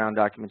pieces around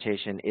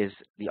documentation is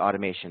the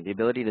automation, the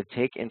ability to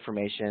take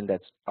information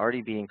that's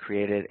already being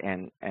created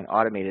and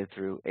automated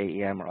through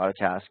AEM or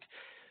Autotask,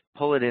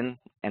 pull it in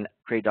and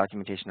create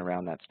documentation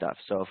around that stuff.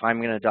 So if I'm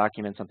going to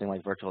document something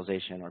like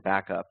virtualization or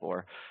backup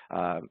or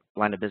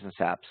line of business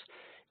apps,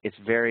 it's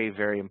very,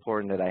 very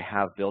important that I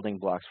have building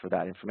blocks for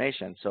that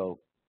information. So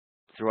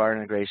through our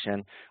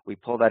integration, we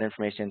pull that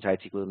information into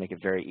IT Glue, make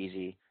it very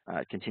easy,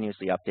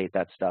 continuously update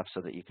that stuff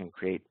so that you can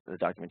create the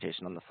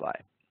documentation on the fly.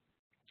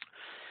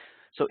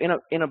 So in a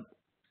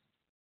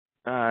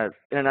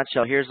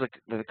nutshell, here's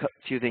the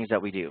few things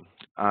that we do.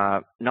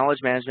 Knowledge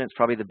management is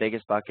probably the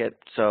biggest bucket.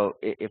 So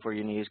if we're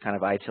going to use kind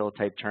of ITIL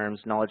type terms,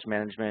 knowledge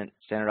management,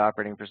 standard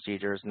operating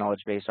procedures,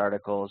 knowledge-based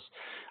articles,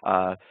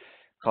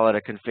 call it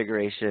a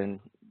configuration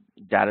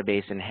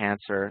database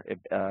enhancer,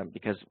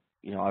 because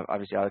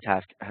obviously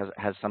Autotask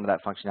has some of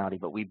that functionality,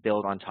 but we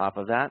build on top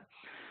of that.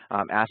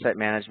 Asset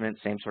management,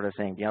 same sort of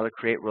thing. Being able to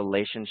create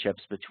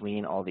relationships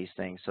between all these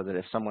things so that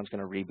if someone's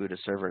going to reboot a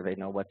server, they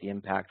know what the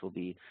impact will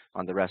be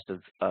on the rest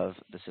of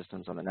the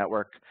systems on the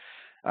network.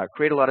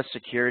 Create a lot of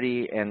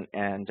security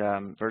and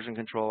version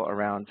control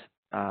around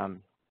a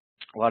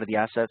lot of the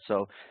assets.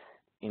 So,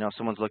 if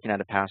someone's looking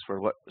at a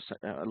password,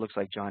 it looks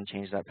like John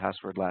changed that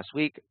password last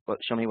week,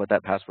 but show me what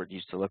that password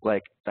used to look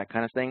like, that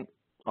kind of thing.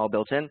 All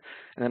built in. And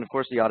then, of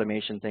course, the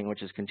automation thing,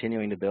 which is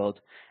continuing to build,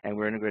 and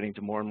we're integrating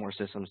to more and more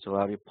systems to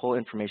allow you to pull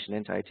information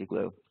into IT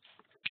Glue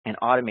and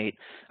automate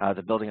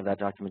the building of that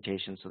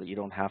documentation so that you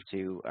don't have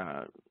to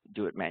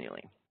do it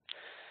manually.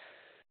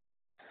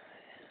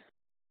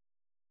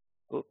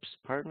 Oops,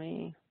 pardon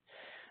me.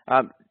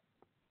 There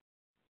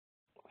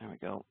we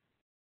go.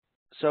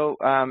 So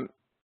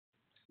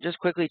just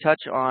quickly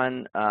touch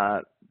on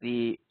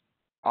the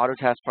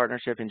Autotask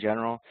partnership in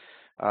general.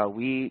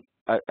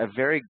 A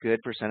very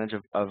good percentage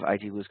of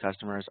IT Glue's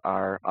customers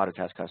are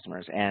Autotask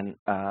customers, and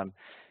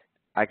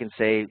I can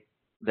say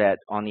that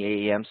on the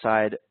AEM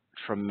side,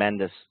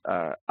 tremendous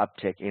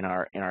uptick in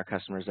our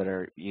customers that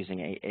are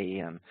using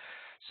AEM.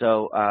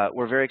 So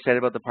we're very excited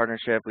about the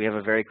partnership. We have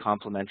a very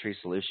complementary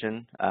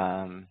solution.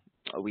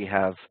 We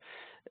have,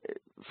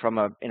 from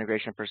an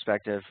integration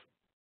perspective,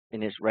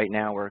 right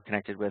now we're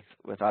connected with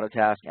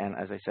Autotask, and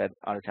as I said,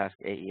 Autotask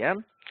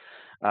AEM.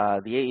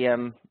 The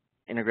AEM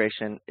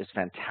integration is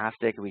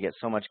fantastic. We get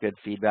so much good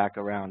feedback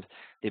around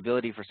the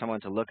ability for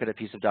someone to look at a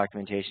piece of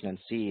documentation and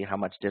see how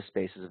much disk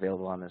space is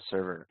available on this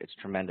server. It's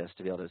tremendous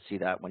to be able to see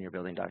that when you're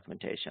building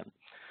documentation.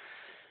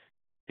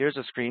 Here's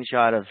a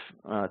screenshot of,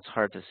 it's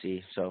hard to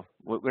see, so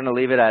we're going to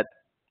leave it at,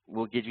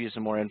 we'll give you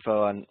some more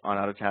info on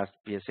Autotask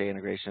BSA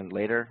integration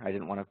later. I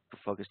didn't want to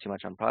focus too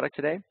much on product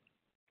today.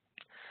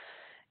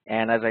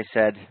 And as I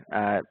said,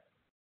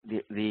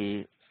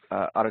 the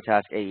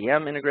Autotask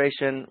AEM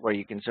integration, where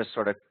you can just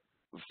sort of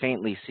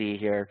faintly see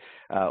here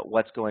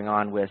what's going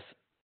on with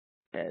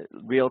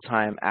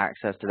real-time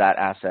access to that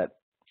asset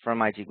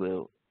from IT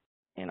Glue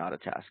in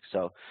Autotask.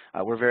 So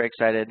we're very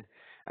excited.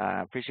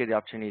 Appreciate the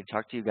opportunity to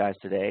talk to you guys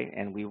today,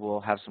 and we will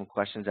have some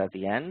questions at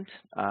the end.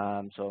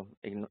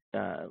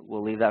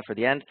 We'll leave that for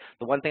the end.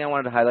 The one thing I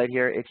wanted to highlight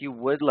here, if you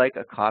would like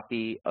a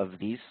copy of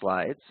these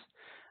slides,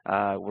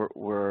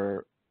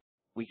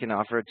 we can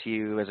offer it to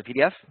you as a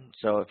PDF.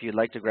 So if you'd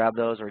like to grab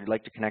those or you'd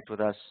like to connect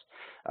with us,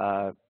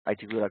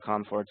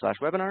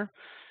 itglue.com/webinar,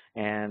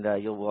 and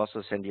we'll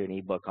also send you an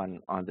ebook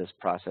on this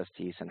process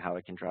piece and how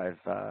it can drive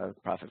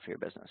profit for your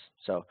business.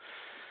 So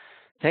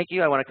thank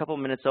you. I went a couple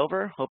minutes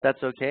over. Hope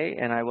that's okay,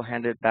 and I will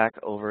hand it back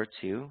over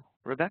to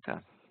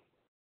Rebecca.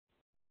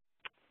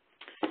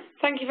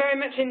 Thank you very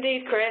much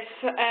indeed, Chris.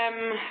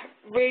 Some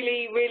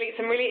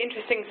really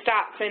interesting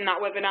stats in that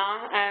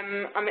webinar.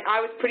 I mean, I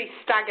was pretty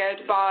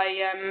staggered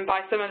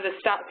by some of the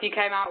stats you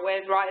came out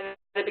with right at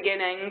the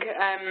beginning.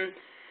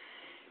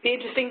 Be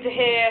interesting to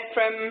hear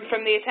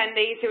from the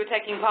attendees who are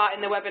taking part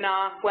in the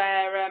webinar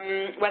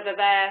whether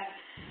they're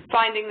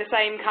finding the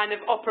same kind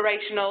of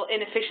operational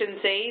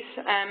inefficiencies.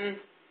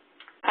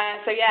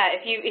 So yeah,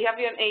 if you have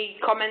any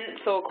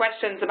comments or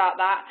questions about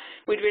that,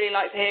 we'd really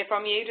like to hear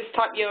from you. Just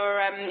type your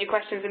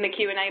questions in the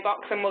Q&A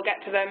box and we'll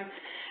get to them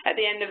at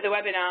the end of the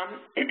webinar.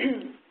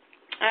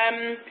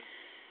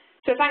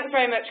 So thanks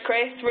very much,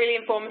 Chris. Really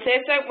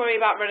informative. Don't worry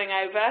about running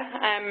over.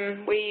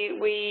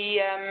 We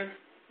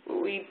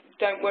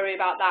don't worry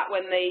about that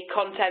when the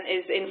content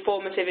is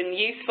informative and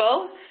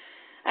useful.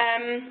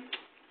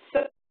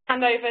 So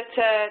hand over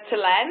to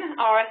Len,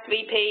 our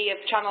SVP of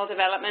Channel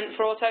Development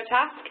for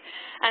Autotask,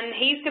 and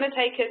he's going to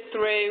take us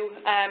through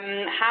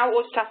how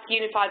Autotask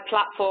Unified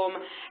Platform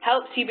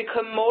helps you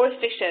become more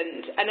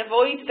efficient and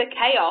avoid the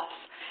chaos.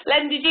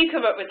 Len, did you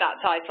come up with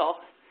that title?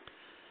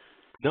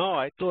 No,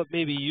 I thought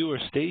maybe you or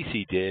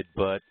Stacy did,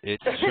 but it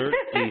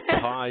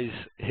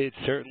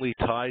certainly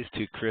ties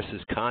to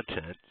Chris's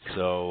content,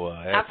 so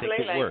I think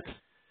it works.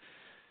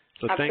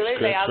 So absolutely. Thanks,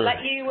 Chris, I'll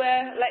let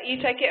you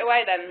take it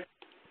away then.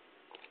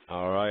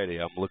 All righty,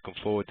 I'm looking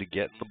forward to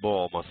getting the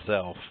ball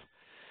myself.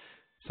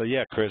 So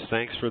yeah, Chris,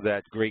 thanks for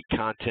that great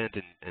content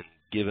and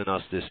giving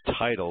us this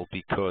title,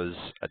 because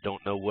I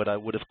don't know what I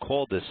would have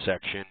called this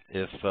section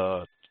if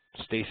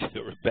Stacy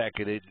or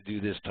Rebecca didn't do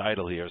this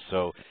title here.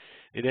 So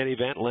in any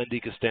event, Len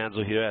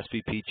DiCostanzo here,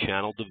 SVP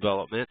Channel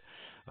Development.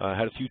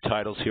 Had a few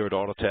titles here at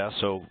Autotask,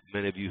 so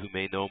many of you who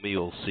may know me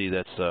will see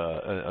that's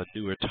a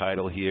newer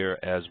title here,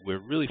 as we're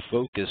really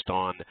focused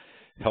on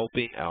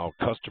helping our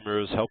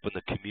customers, helping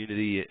the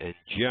community in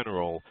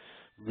general,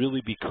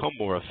 really become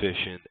more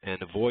efficient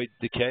and avoid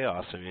the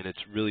chaos. I mean, it's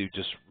really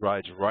just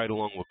rides right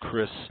along what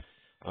Chris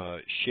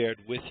shared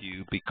with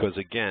you, because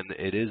again,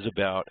 it is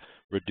about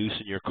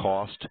reducing your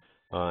cost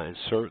and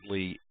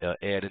certainly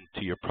adding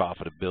to your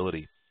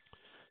profitability.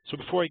 So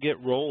before I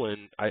get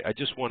rolling, I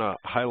just want to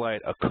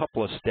highlight a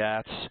couple of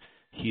stats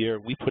here.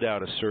 We put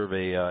out a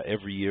survey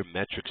every year,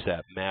 Metrics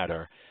That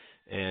Matter,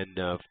 and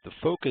the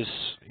focus,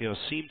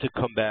 seemed to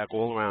come back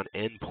all around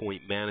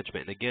endpoint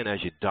management. And again,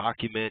 as you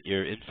document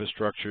your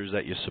infrastructures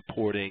that you're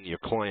supporting, your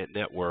client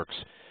networks,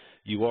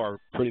 you are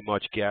pretty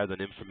much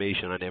gathering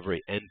information on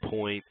every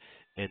endpoint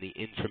and the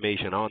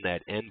information on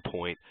that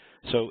endpoint.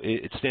 So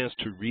it stands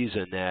to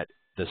reason that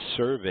the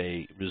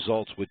survey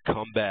results would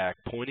come back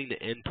pointing to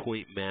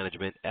endpoint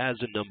management as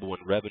the #1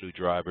 revenue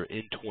driver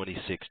in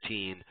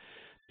 2016,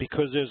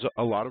 because there's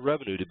a lot of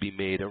revenue to be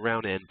made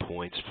around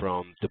endpoints,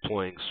 from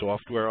deploying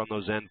software on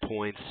those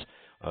endpoints,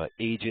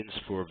 agents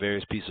for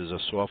various pieces of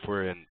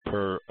software, and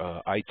per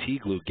IT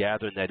Glue,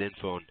 gathering that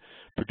info and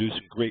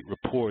producing great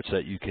reports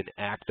that you can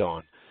act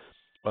on.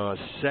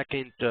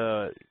 Second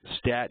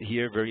stat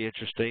here, very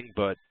interesting,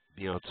 but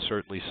it's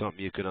certainly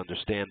something you can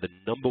understand. The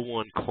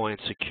 #1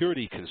 client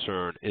security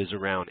concern is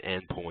around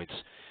endpoints.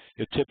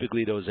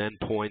 Typically, those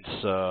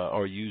endpoints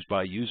are used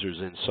by users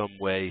in some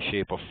way,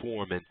 shape, or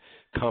form, and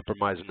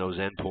compromising those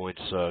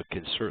endpoints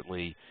can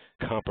certainly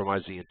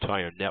compromise the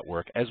entire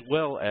network, as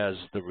well as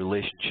the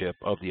relationship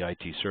of the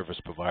IT service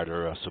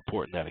provider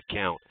supporting that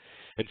account.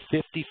 And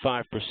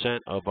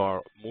 55% of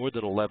our more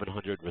than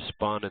 1,100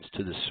 respondents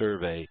to the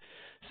survey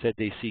said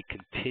they see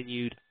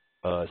continued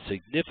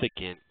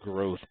significant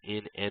growth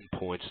in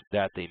endpoints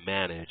that they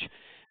manage.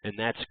 And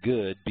that's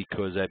good,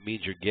 because that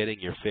means you're getting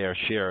your fair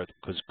share,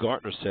 because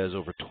Gartner says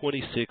over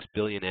 26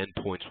 billion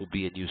endpoints will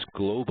be in use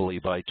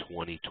globally by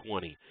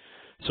 2020.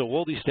 So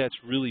all these stats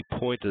really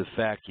point to the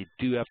fact you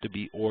do have to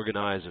be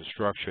organized and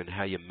structured in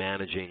how you're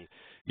managing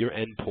your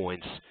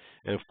endpoints.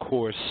 And of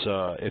course,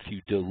 if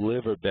you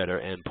deliver better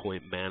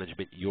endpoint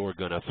management, you're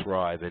going to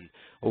thrive. And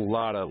a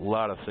lot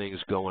of things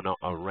going on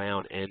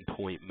around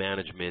endpoint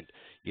management,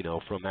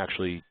 from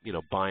actually,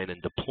 buying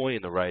and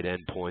deploying the right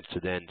endpoints to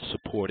then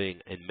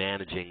supporting and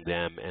managing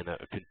them and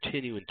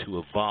continuing to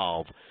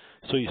evolve,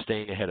 so you're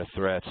staying ahead of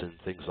threats and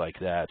things like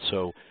that.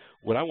 So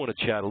what I want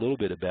to chat a little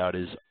bit about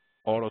is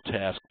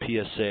Autotask,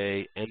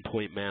 PSA,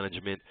 endpoint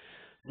management,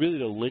 really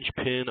the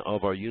linchpin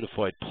of our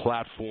unified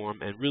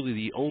platform, and really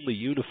the only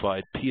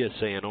unified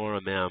PSA and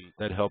RMM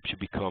that helps you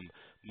become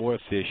more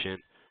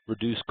efficient,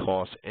 reduce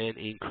costs, and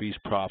increase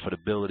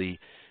profitability.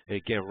 And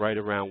again, right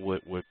around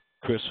what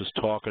Chris was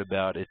talking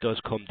about, it does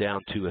come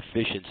down to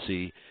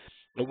efficiency.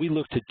 And we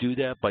look to do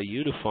that by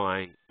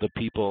unifying the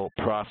people,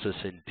 process,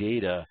 and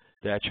data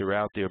that you're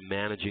out there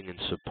managing and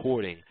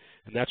supporting.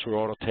 And that's where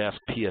Autotask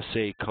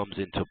PSA comes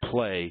into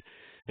play.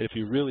 And if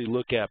you really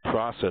look at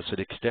process, it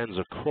extends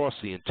across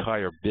the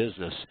entire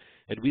business.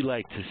 And we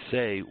like to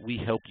say we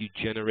help you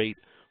generate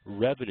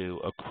revenue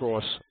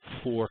across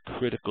 4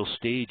 critical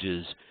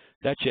stages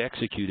that you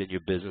execute in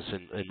your business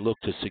and look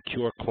to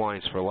secure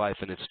clients for life.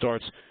 And it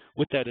starts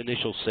with that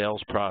initial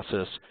sales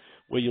process,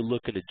 where you're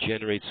looking to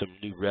generate some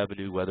new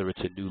revenue, whether it's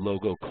a new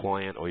logo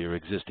client or your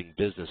existing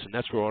business. And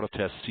that's where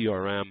Autotask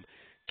CRM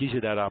gives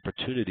you that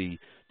opportunity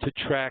to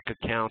track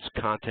accounts,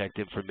 contact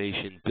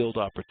information, build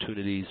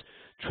opportunities,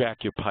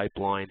 track your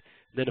pipeline.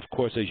 And then, of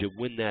course, as you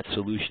win that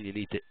solution, you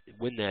need to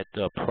win that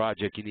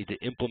project, you need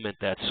to implement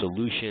that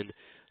solution.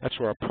 That's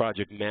where our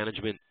project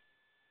management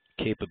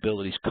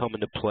capabilities come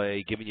into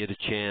play, giving you the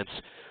chance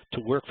to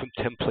work from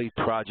template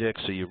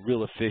projects, so you're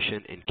real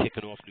efficient in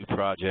kicking off new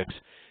projects.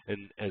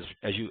 And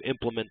as you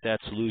implement that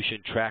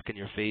solution, tracking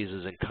your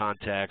phases and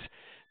contacts,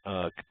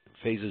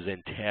 phases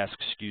and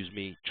tasks,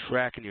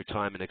 tracking your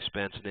time and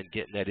expense, and then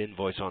getting that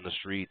invoice on the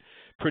street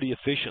pretty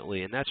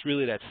efficiently. And that's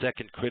really that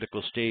second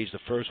critical stage. The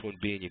first one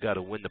being you got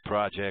to win the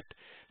project.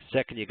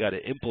 Second, you got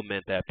to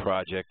implement that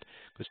project,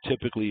 because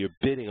typically you're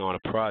bidding on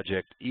a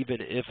project. Even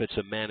if it's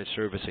a managed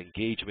service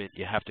engagement,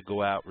 you have to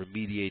go out,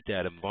 remediate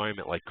that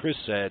environment, like Chris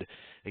said,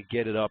 and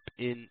get it up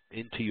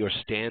into your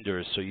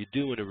standards. So you're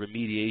doing a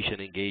remediation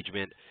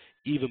engagement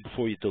even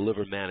before you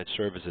deliver managed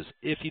services.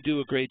 If you do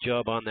a great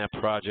job on that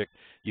project,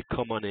 you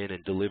come on in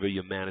and deliver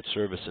your managed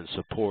service and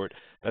support.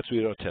 That's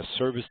where your Autotask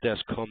Service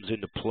Desk comes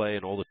into play,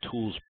 and all the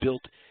tools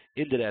built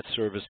into that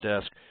service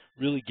desk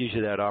really gives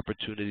you that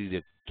opportunity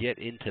to get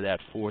into that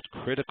 4th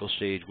critical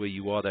stage, where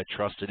you are that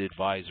trusted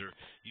advisor.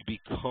 You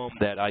become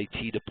that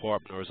IT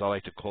department, or as I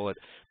like to call it,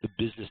 the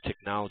business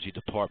technology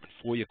department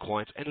for your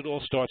clients. And it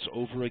all starts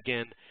over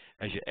again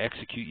as you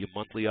execute your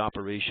monthly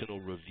operational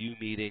review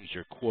meetings,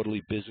 your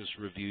quarterly business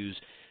reviews,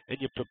 and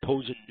you're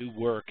proposing new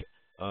work.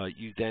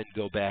 You then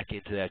go back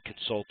into that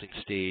consulting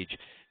stage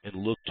and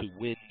look to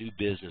win new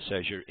business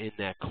as you're in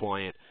that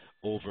client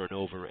over and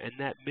over. And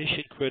that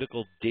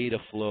mission-critical data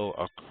flow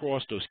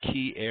across those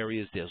key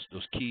areas,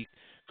 those key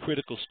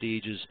critical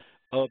stages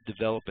of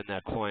developing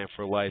that client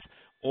for life,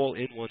 all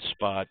in one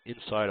spot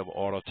inside of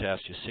Autotask,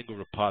 your single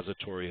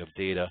repository of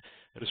data.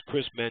 And as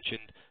Chris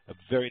mentioned, a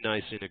very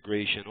nice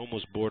integration,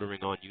 almost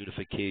bordering on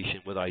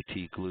unification with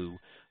IT Glue,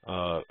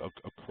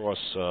 across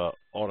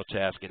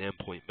Autotask and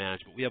endpoint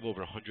management. We have over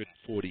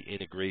 140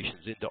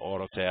 integrations into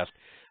Autotask,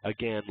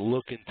 again,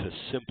 looking to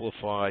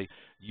simplify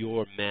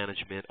your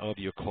management of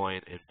your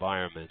client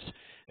environments.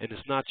 And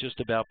it's not just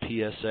about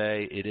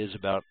PSA, it is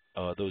about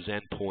those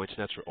endpoints, and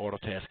that's where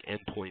Autotask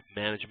endpoint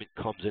management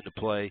comes into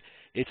play.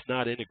 It's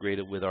not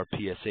integrated with our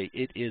PSA,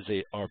 it is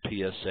our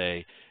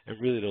PSA,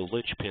 and really the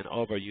linchpin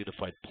of our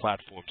unified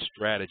platform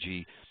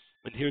strategy.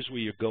 And here's where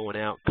you're going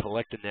out,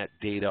 collecting that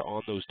data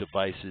on those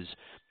devices,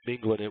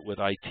 mingling it with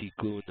IT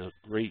Glue and the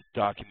great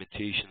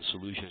documentation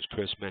solutions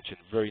Chris mentioned.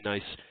 Very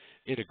nice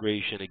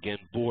integration, again,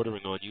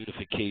 bordering on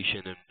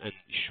unification, and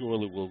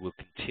surely we'll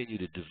continue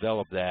to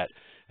develop that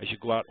as you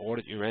go out,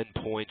 audit your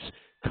endpoints,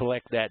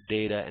 collect that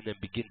data, and then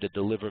begin to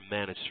deliver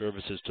managed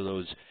services to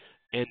those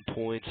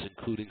endpoints,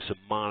 including some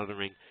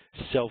monitoring,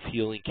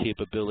 self-healing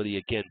capability,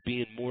 again,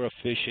 being more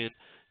efficient,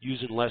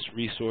 using less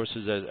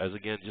resources, as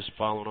again, just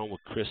following on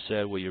what Chris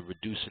said, where you're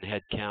reducing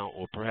headcount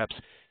or perhaps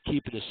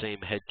keeping the same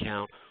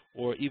headcount,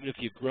 or even if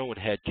you're growing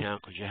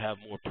headcount because you have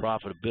more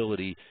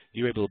profitability,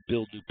 you're able to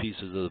build new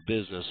pieces of the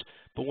business.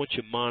 But once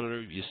you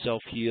monitor, you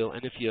self-heal,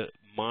 and if you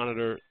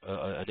monitor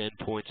an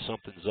endpoint,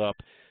 something's up,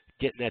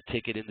 getting that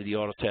ticket into the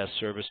Autotask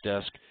service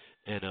desk,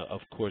 and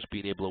of course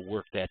being able to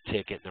work that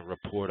ticket and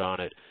report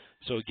on it.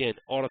 So again,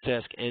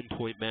 Autotask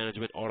endpoint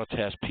management,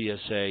 Autotask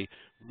PSA,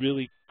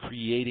 really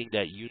creating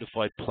that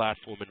unified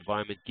platform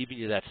environment, giving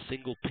you that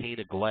single pane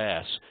of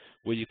glass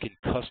where you can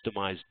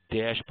customize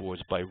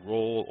dashboards by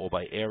role or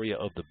by area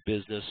of the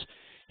business.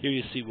 Here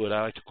you see what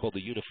I like to call the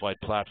unified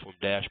platform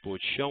dashboard,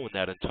 showing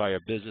that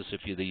entire business.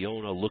 If you're the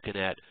owner, looking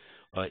at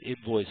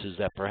invoices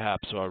that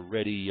perhaps are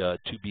ready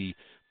to be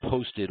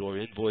posted, or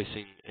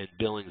invoicing and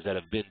billings that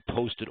have been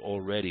posted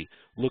already,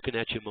 looking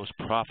at your most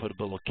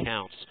profitable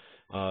accounts,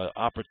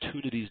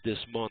 opportunities this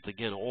month,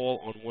 again,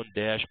 all on one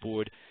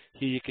dashboard.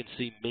 Here you can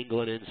see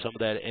mingling in some of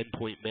that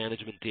endpoint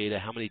management data,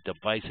 how many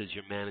devices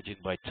you're managing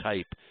by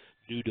type,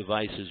 new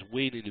devices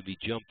waiting to be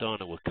jumped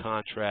onto a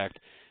contract,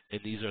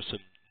 and these are some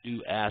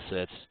new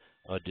assets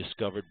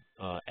discovered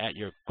at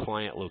your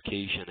client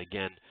location,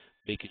 again,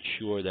 making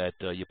sure that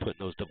you're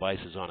putting those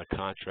devices on a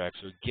contract.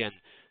 So again,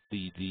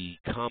 the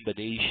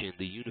combination,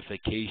 the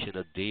unification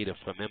of data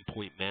from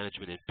endpoint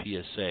management and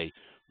PSA,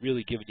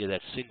 really giving you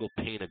that single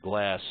pane of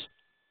glass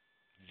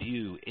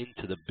view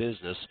into the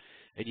business.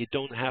 And you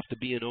don't have to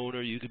be an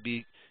owner. You could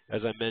be,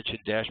 as I mentioned,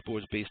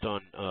 dashboards based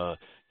on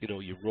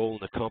your role in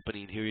the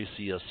company. And here you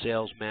see a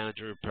sales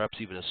manager, perhaps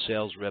even a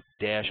sales rep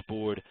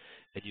dashboard,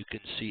 and you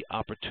can see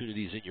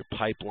opportunities in your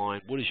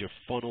pipeline. What does your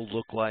funnel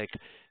look like?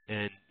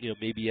 And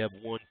maybe you have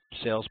one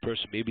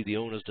salesperson, maybe the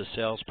owner's the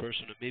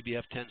salesperson, or maybe you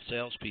have 10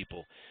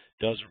 salespeople.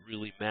 Doesn't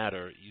really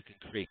matter. You can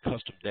create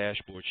custom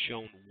dashboards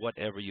showing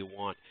whatever you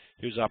want.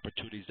 Here's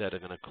opportunities that are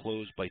going to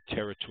close by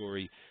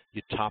territory,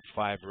 your top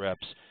 5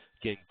 reps.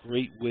 Again,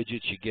 great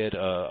widgets. You get,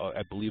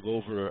 I believe,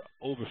 over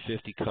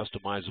 50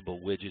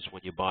 customizable widgets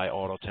when you buy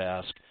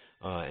Autotask,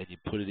 and you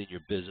put it in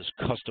your business,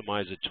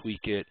 customize it,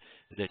 tweak it,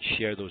 and then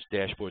share those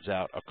dashboards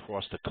out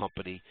across the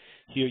company.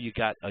 Here you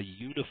got a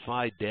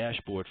unified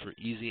dashboard for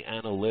easy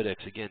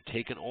analytics. Again,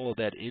 taking all of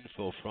that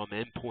info from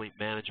endpoint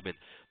management,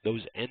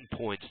 those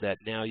endpoints that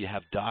now you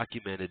have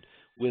documented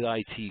with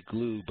IT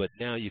Glue, but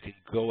now you can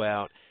go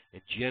out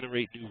and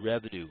generate new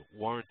revenue,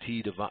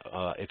 warranty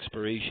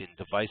expiration,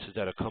 devices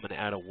that are coming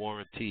out of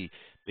warranty.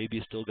 Maybe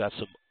you still got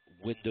some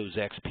Windows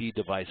XP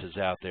devices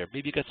out there.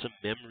 Maybe you got some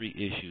memory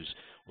issues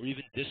or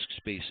even disk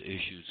space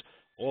issues.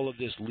 All of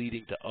this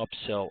leading to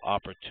upsell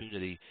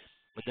opportunity,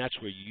 and that's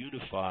where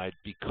unified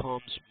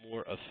becomes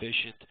more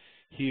efficient.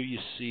 Here you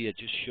see, it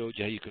just showed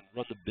you how you can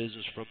run the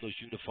business from those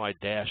unified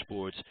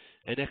dashboards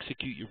and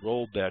execute your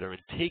role better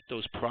and take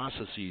those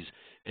processes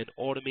and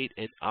automate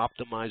and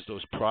optimize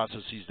those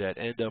processes that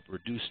end up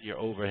reducing your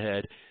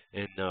overhead.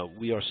 And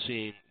we are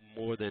seeing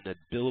more than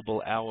a billable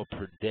hour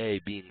per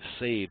day being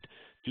saved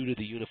due to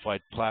the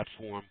unified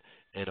platform,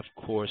 and of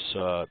course,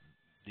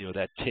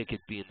 that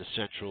ticket being the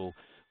central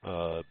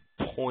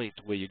point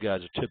where you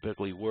guys are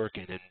typically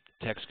working, and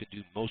techs can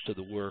do most of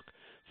the work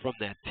from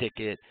that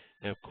ticket,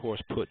 and of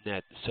course putting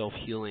that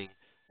self-healing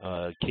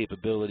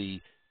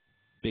capability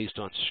based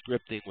on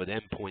scripting with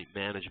endpoint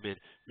management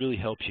really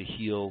helps you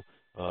heal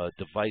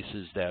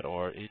devices that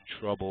are in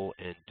trouble,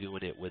 and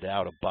doing it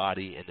without a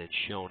body and then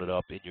showing it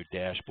up in your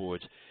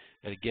dashboards.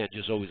 And again,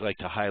 just always like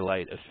to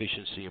highlight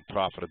efficiency and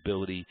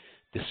profitability,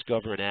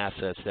 discovering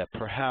assets that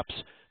perhaps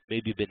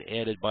maybe been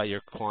added by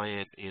your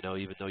client,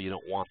 even though you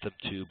don't want them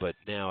to, but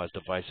now as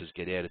devices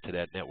get added to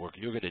that network,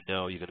 you're going to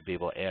know you're going to be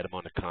able to add them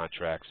onto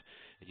contracts,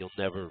 and you'll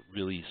never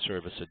really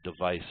service a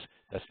device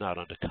that's not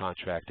under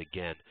contract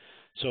again.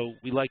 So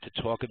we like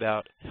to talk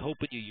about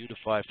helping you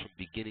unify from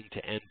beginning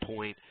to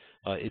endpoint.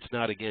 It's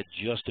not, again,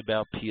 just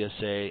about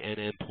PSA and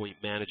endpoint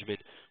management.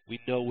 We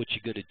know what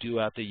you're going to do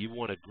out there. You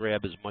want to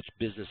grab as much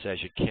business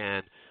as you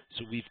can.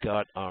 So we've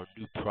got our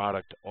new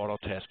product,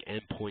 Autotask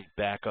Endpoint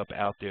Backup,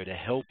 out there to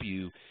help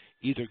you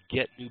either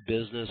get new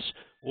business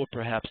or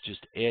perhaps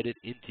just add it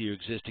into your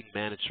existing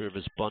managed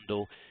service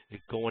bundle and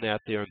going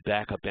out there and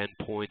back up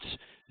endpoints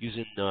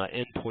using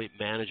endpoint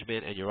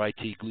management and your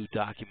IT glue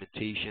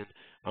documentation.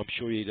 I'm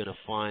sure you're going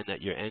to find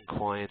that your end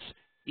clients,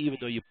 even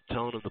though you're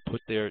telling them to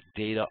put their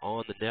data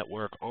on the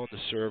network, on the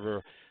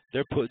server,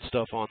 they're putting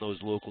stuff on those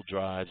local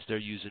drives. They're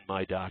using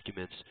My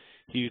Documents.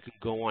 Here you can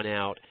go on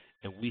out,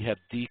 and we have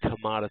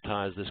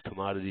decommoditized this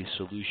commodity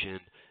solution,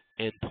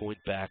 endpoint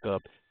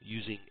backup,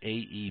 using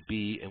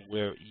AEB, and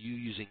where you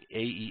using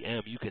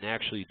AEM, you can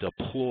actually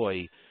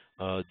deploy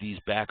these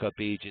backup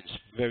agents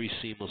very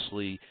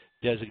seamlessly,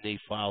 designate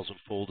files and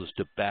folders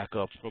to back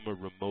up from a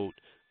remote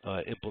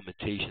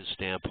implementation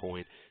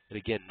standpoint, and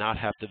again, not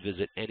have to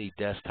visit any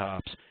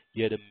desktops,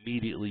 yet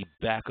immediately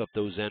back up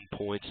those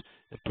endpoints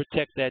and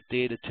protect that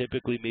data.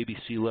 Typically, maybe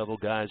C-level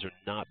guys are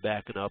not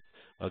backing up,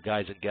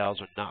 guys and gals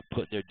are not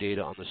putting their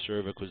data on the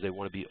server because they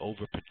want to be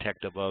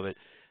overprotective of it.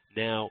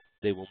 Now,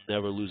 they will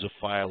never lose a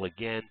file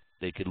again.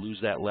 They could lose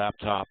that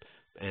laptop,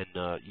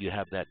 and you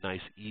have that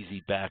nice,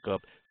 easy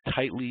backup,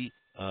 tightly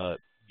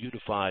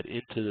unified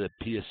into the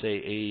PSA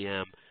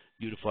AEM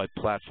unified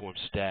platform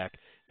stack.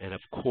 And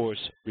of course,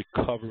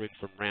 recovering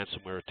from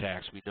ransomware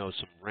attacks. We know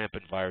some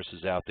rampant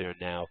viruses out there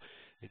now,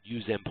 and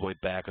use endpoint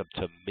backup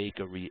to make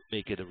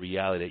it a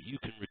reality that you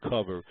can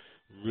recover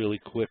really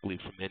quickly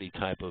from any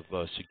type of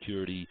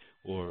security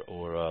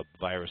or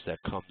virus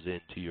that comes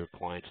into your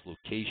client's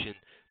location,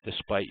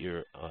 despite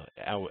your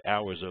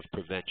hours of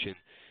prevention.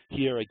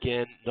 Here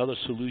again, another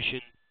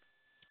solution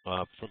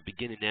from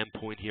beginning to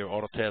endpoint here,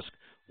 Autotask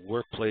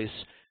Workplace,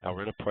 our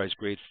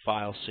enterprise-grade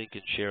file sync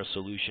and share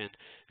solution.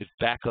 If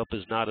backup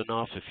is not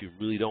enough, if you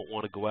really don't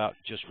want to go out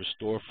and just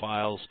restore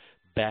files,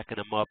 backing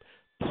them up,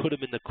 put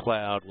them in the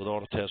cloud with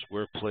Autotask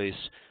Workplace,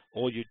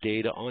 all your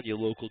data on your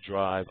local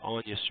drive,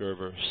 on your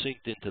server,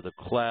 synced into the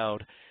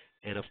cloud.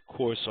 And of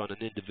course, on an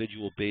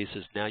individual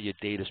basis, now your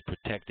data is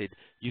protected.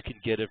 You can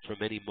get it from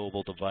any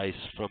mobile device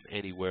from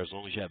anywhere as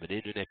long as you have an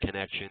internet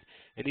connection.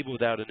 And even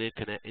without an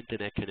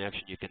internet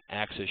connection, you can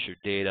access your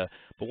data.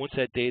 But once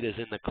that data is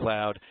in the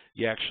cloud,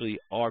 you actually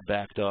are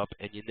backed up,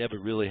 and you never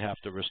really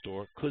have to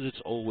restore because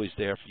it's always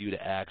there for you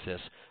to access.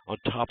 On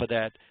top of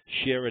that,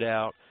 share it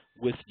out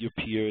with your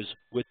peers,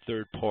 with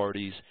third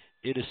parties,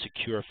 in a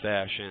secure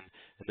fashion,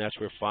 and that's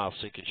where file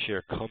sync and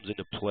share comes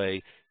into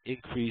play,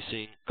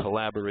 increasing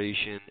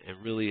collaboration, and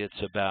really it's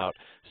about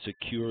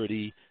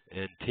security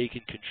and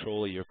taking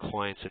control of your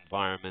clients'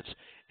 environments.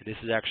 And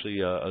this is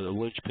actually a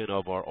linchpin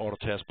of our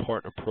Autotask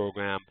partner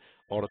program,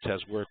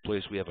 Autotask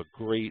Workplace. We have a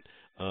great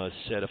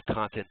set of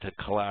content and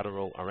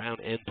collateral around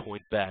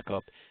endpoint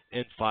backup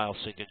and file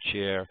sync and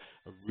share,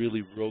 a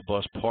really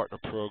robust partner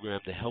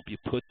program to help you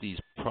put these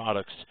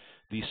products,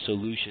 these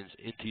solutions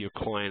into your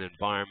client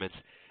environments,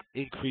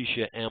 increase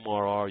your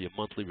MRR, your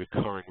monthly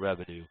recurring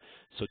revenue.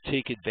 So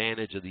take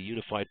advantage of the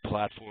unified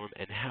platform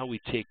and how we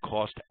take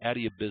cost out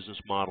of your business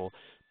model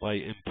by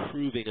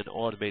improving and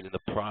automating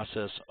the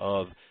process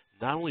of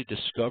not only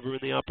discovering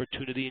the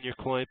opportunity in your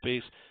client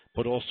base,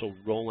 but also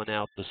rolling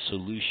out the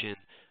solution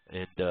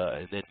and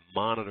then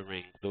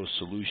monitoring those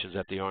solutions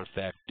that they are in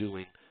fact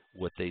doing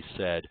what they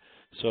said.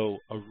 So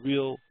a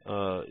real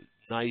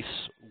nice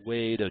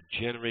way to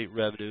generate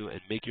revenue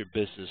and make your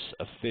business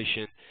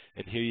efficient.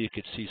 And here you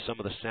can see some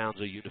of the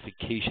sounds of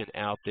unification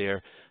out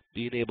there.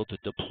 Being able to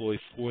deploy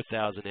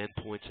 4,000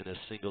 endpoints in a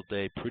single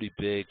day, pretty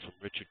big, from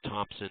Richard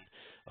Thompson,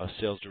 a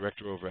sales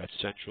director over at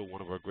Central,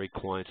 one of our great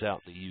clients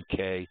out in the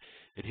UK.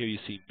 And here you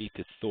see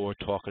Mika Thor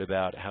talking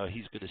about how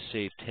he's going to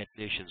save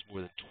technicians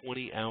more than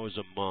 20 hours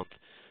a month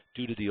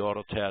due to the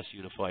Autotask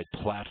unified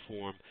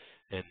platform.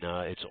 And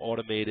it's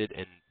automated,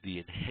 and the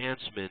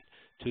enhancement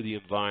to the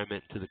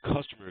environment, to the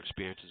customer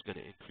experience is going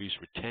to increase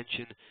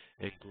retention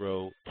and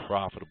grow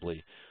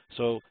profitably.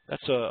 So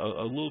that's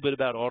a little bit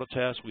about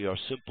Autotask. We are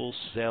simple,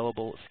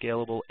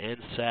 scalable, and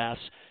SaaS.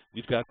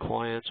 We've got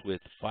clients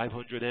with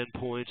 500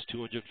 endpoints,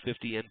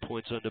 250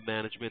 endpoints under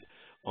management,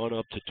 on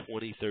up to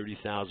 20,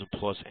 30,000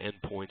 plus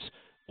endpoints,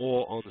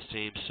 all on the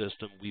same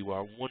system. We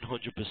are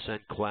 100%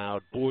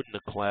 cloud, born in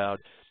the cloud.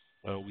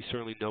 We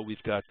certainly know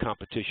we've got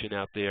competition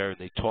out there, and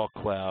they talk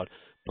cloud,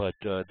 but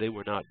they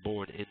were not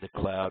born in the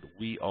cloud.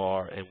 We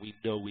are, and we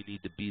know we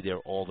need to be there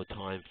all the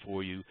time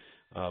for you.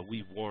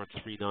 We warrant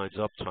 3 nines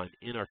uptime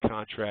in our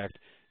contract,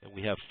 and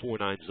we have 4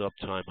 nines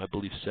uptime, I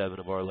believe 7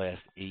 of our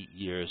last 8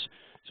 years.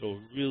 So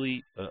a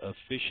really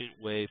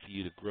efficient way for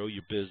you to grow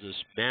your business,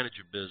 manage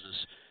your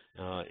business,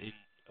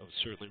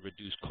 certainly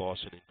reduce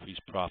costs and increase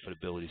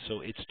profitability.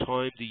 So it's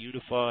time to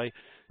unify.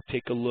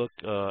 Take a look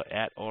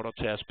at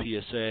Autotask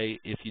PSA.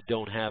 If you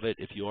don't have it,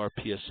 if you are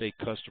a PSA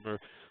customer,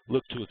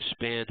 look to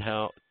expand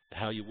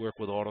how you work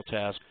with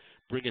Autotask.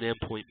 Bring in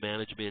endpoint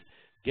management.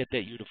 Get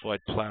that unified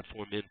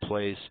platform in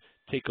place.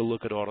 Take a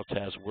look at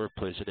Autotask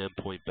Workplace and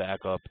endpoint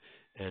backup,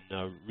 and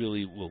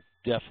really will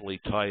definitely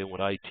tie in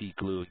with IT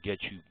Glue and get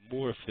you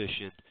more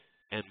efficient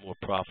and more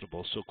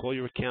profitable. So call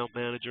your account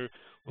manager.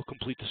 We'll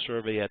complete the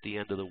survey at the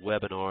end of the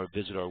webinar.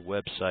 Visit our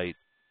website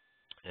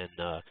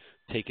and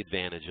take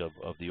advantage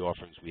of the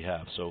offerings we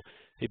have. So,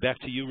 hey, back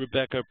to you,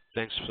 Rebecca.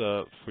 Thanks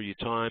for your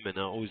time, and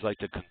I always like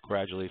to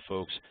congratulate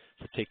folks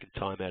for taking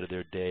time out of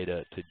their day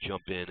to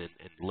jump in and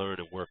learn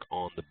and work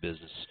on the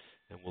business,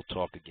 and we'll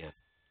talk again.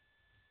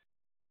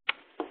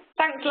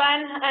 Thanks,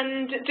 Len,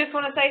 and just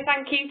want to say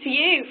thank you to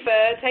you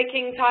for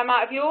taking time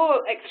out of your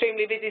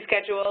extremely busy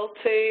schedule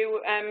to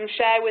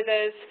share with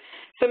us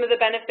some of the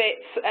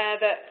benefits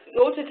that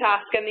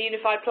Autotask and the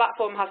unified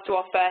platform has to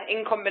offer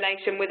in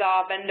combination with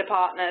our vendor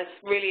partners.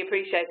 Really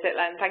appreciate it,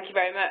 Len. Thank you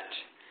very much.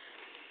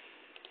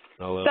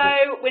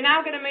 So we're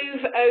now going to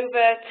move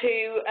over to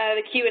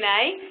the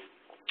Q&A.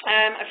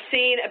 I've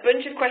seen a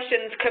bunch of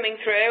questions coming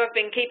through. I've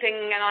been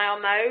keeping an eye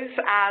on those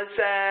as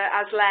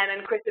Len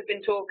and Chris have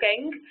been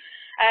talking.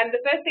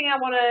 The first thing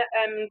I want to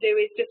do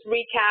is just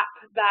recap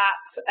that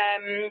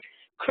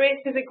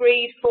Chris has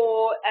agreed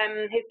for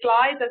his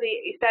slides, as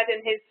he said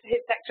in his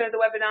section of the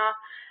webinar.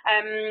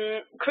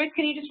 Chris,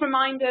 can you just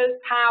remind us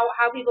how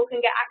people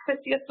can get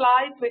access to your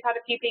slides? We've had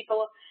a few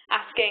people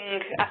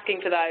asking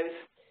for those.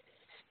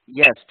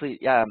 Yes, please.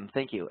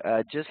 Thank you.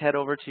 Just head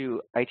over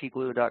to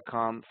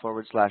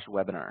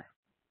itglue.com/webinar.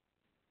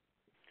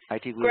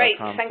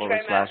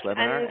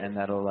 itglue.com/webinar, and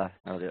that'll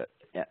do it.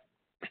 Yeah.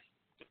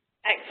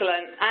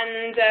 Excellent.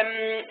 And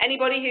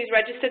anybody who's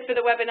registered for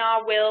the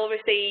webinar will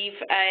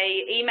receive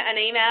an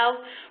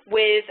email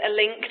with a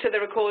link to the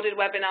recorded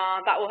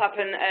webinar. That will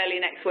happen early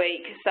next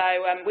week.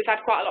 So we've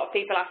had quite a lot of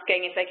people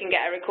asking if they can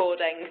get a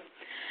recording.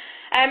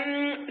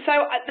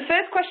 So the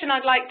first question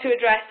I'd like to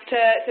address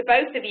to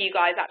both of you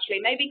guys, actually,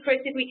 maybe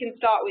Chris, if we can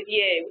start with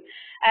you,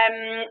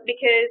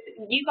 because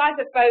you guys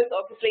have both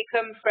obviously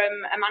come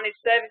from a managed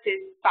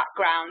services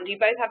background. You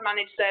both have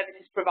managed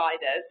services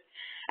providers.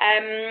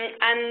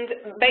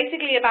 And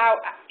basically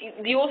about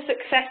your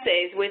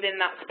successes within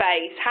that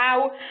space.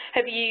 How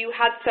have you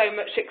had so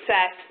much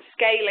success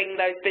scaling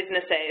those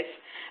businesses?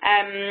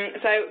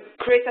 So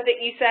Chris, I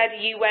think you said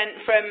you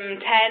went from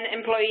 10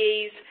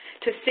 employees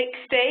to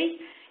 60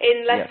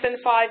 in less than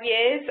 5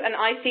 years, and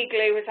IT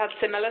Glue has had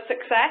similar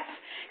success.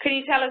 Can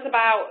you tell us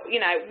about,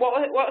 what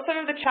are some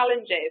of the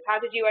challenges? How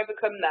did you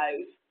overcome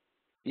those?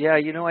 Yeah,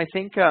 I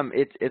think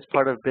it's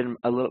part of been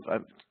a little.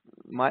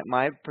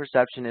 My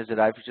perception is that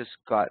I've just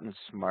gotten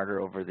smarter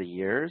over the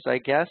years. I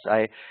guess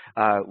it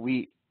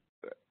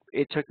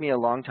took me a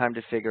long time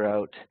to figure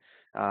out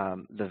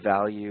the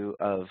value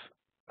of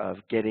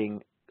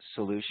getting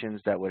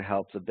solutions that would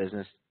help the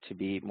business to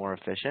be more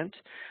efficient.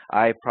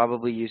 I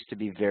probably used to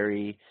be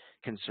very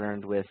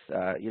concerned with,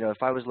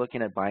 if I was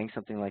looking at buying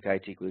something like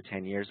IT Glue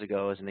 10 years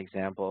ago as an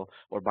example,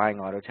 or buying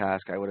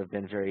Autotask, I would have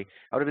been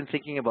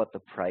thinking about the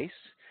price.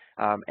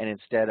 And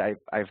instead, I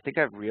think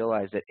I've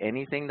realized that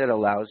anything that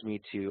allows me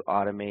to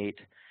automate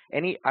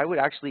I would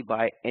actually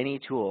buy any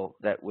tool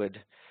that would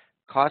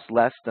cost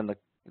less than the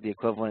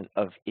equivalent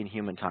of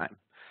inhuman time,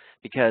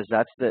 because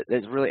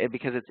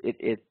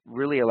it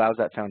really allows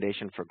that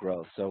foundation for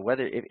growth. So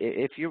whether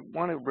if you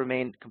want to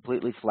remain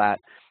completely flat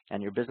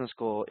and your business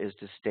goal is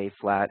to stay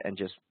flat and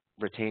just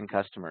retain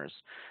customers,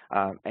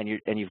 and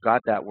you've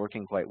got that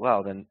working quite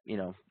well, then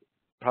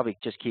probably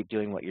just keep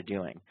doing what you're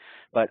doing.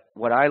 But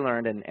what I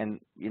learned, and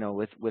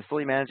with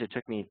Fully Managed, it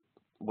took me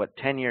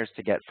 10 years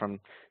to get from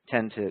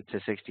 10 to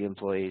 60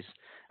 employees.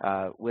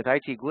 With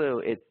IT Glue,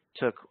 it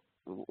took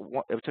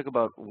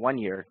about 1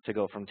 year to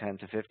go from 10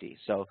 to 50.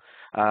 So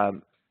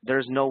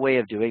there's no way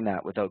of doing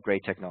that without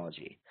great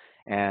technology.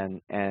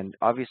 And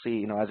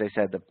obviously, as I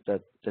said,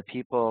 the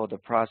people, the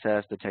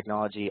process, the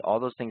technology, all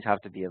those things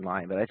have to be in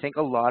line. But I think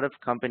a lot of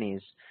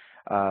companies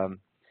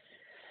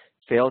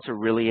fail to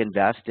really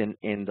invest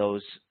in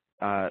those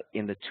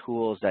in the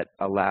tools that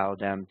allow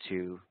them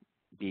to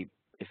be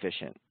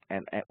efficient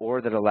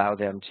or that allow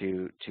them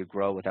to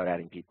grow without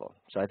adding people.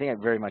 So I think it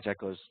very much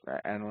echoes.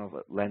 I don't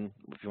know, Len,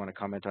 if you want to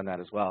comment on that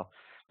as well,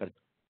 but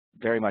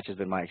very much has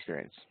been my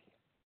experience.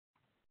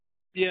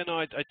 Yeah, no,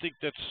 I think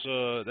that's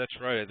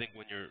right. I think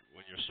when you're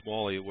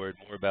small, you worry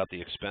more about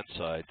the expense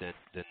side than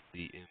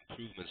the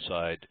improvement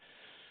side.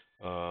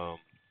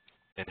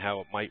 And how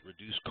it might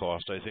reduce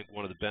cost. I think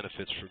one of the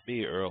benefits for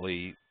me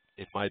early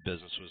in my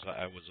business was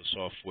I was a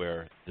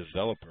software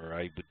developer.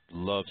 I would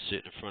love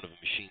sitting in front of a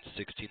machine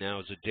 16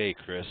 hours a day,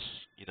 Chris,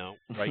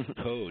 writing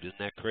code. Isn't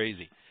that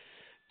crazy?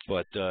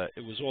 But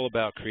it was all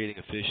about creating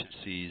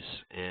efficiencies,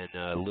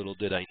 and little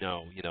did I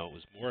know, it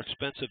was more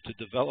expensive to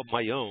develop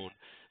my own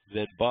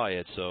than buy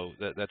it. So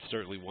that's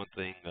certainly one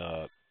thing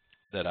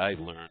that I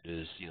learned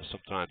is,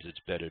 sometimes it's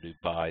better to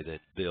buy than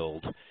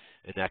build,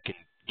 and that can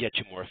get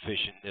you more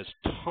efficient. There's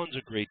tons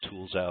of great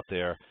tools out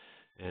there,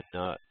 and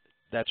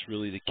that's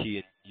really the key.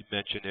 And you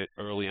mentioned it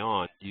early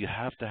on. You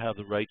have to have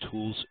the right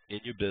tools in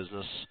your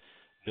business,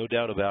 no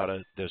doubt about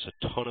it. There's a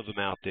ton of them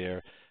out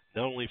there,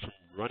 not only from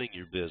running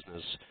your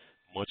business,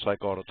 much like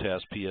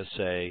Autotask,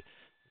 PSA,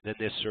 then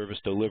there's service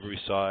delivery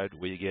side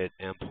where you get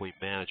endpoint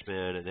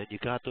management, and then you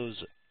got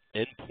those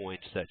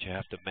endpoints that you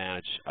have to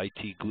manage,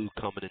 IT Glue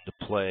coming into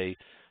play,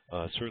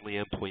 certainly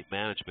endpoint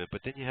management,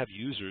 but then you have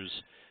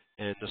users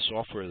and the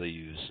software they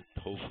use.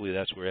 And hopefully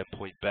that's where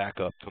endpoint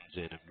backup comes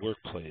in, and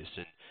workplace,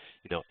 and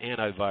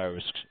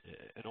antivirus,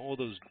 and all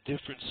those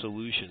different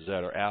solutions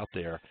that are out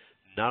there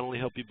not only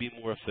help you be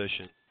more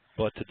efficient,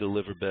 but to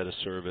deliver better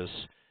service.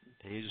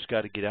 And you just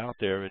got to get out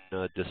there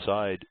and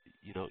decide,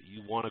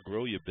 you want to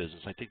grow your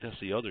business. I think that's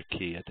the other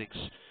key. I think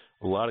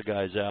a lot of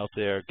guys out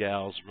there,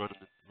 gals,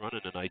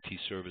 running an IT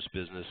service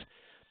business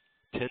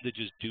tend to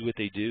just do what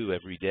they do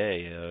every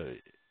day.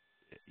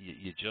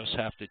 You just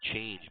have to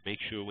change. Make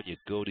sure when you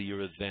go to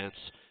your events,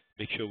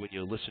 make sure when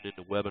you're listening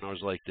to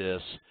webinars like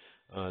this,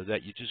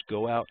 that you just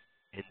go out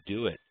and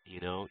do it. You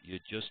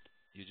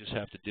just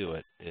have to do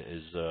it.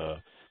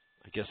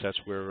 I guess that's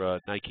where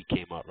Nike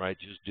came up, right?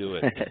 Just do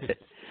it.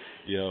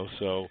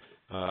 So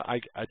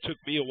it took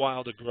me a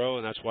while to grow,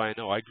 and that's why I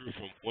know I grew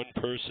from one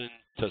person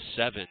to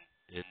 7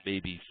 in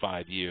maybe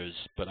 5 years,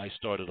 but I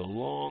started a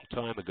long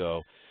time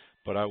ago.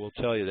 But I will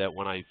tell you that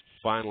when I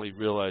finally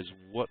realized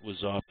what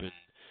was up, and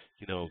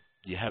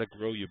you had to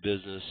grow your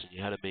business and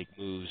you had to make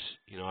moves,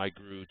 I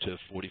grew to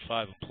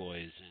 45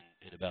 employees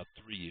in about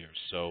 3 years.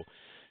 So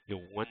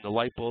when the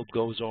light bulb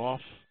goes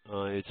off,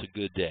 it's a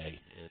good day.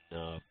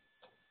 And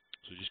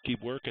so just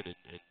keep working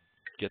and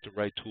get the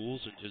right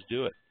tools and just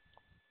do it.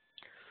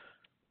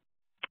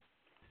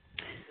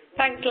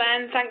 Thanks,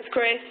 Len. Thanks,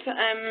 Chris.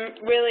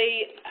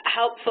 Really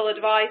helpful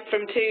advice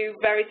from two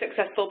very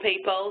successful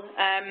people.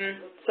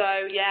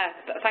 Yeah,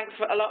 thanks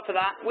a lot for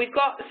that. We've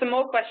got some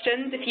more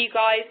questions, if you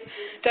guys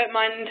don't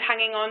mind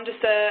hanging on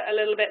just a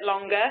little bit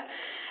longer.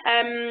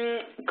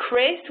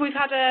 Chris, we've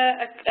had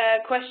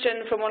a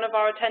question from one of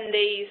our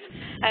attendees.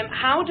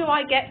 How do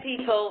I get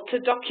people to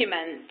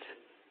document?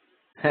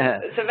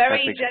 It's a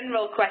very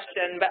general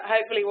question, but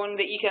hopefully one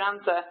that you can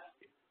answer.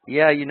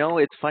 Yeah,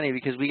 it's funny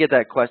because we get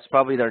that question,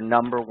 probably their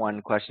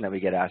 #1 question that we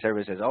get asked.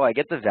 Everybody says, oh, I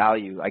get the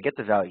value. I get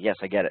the value. Yes,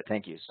 I get it.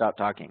 Thank you. Stop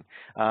talking.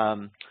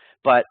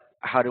 But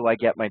how do I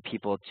get my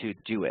people to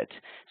do it?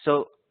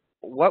 So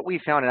what we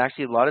found, and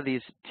actually a lot of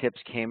these tips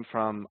came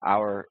from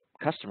our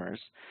customers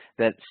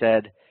that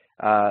said,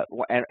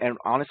 and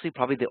honestly,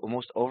 probably the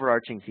most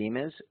overarching theme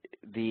is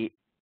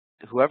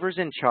whoever's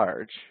in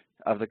charge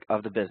of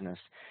the business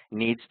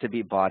needs to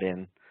be bought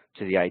in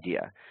to the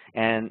idea.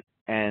 And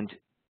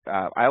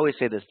I always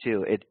say this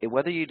too.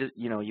 Whether you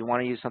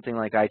want to use something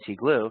like IT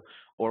Glue,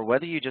 or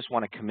whether you just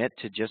want to commit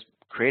to just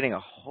creating a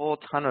whole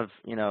ton of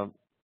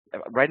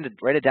write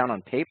it down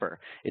on paper,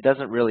 it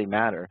doesn't really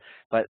matter.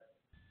 But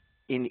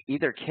in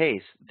either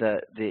case,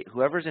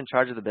 whoever's in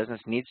charge of the business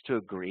needs to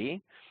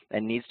agree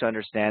and needs to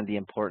understand the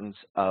importance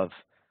of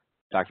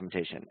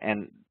documentation.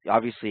 And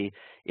obviously,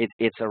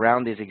 it's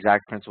around these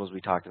exact principles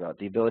we talked about: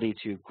 the ability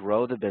to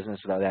grow the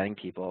business without adding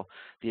people,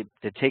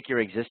 to take your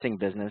existing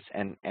business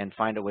and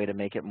find a way to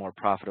make it more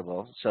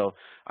profitable. So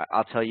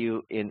I'll tell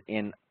you,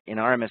 in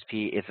our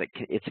MSP,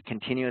 it's a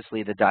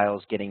continuously the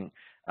dial's getting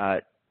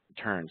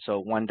turned. So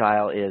one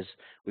dial is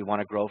we want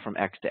to grow from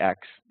X to X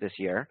this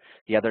year.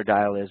 The other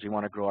dial is we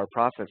want to grow our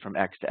profit from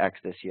X to X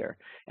this year.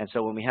 And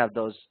so when we have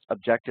those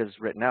objectives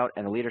written out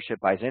and the leadership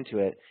buys into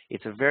it,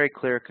 it's a very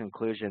clear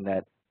conclusion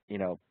that,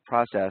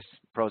 process,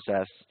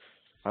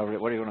 what do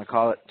you want to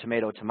call it,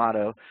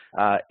 tomato,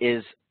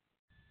 is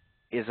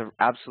an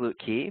absolute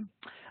key.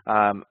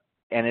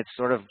 And it's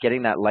sort of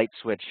getting that light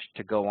switch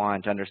to go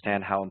on to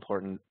understand how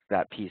important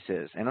that piece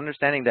is. And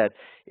understanding that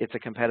it's a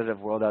competitive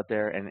world out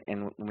there, and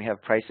when we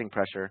have pricing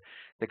pressure,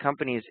 the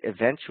companies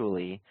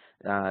eventually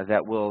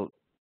that will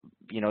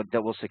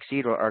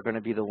succeed are going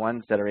to be the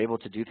ones that are able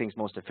to do things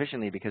most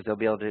efficiently, because they'll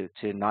be able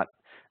to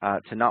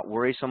not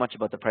worry so much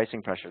about the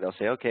pricing pressure. They'll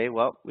say, okay,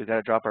 well, we've got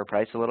to drop our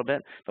price a little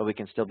bit, but we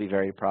can still be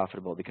very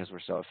profitable because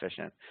we're so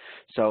efficient.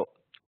 So,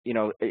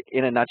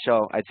 in a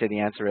nutshell, I'd say the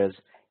answer is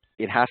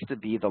it has to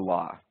be the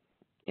law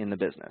in the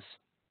business.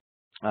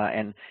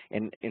 And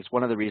it's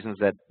one of the reasons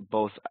that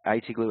both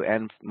IT Glue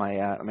and my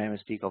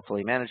MSP called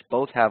Fully Managed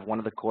both have one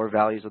of the core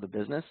values of the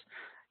business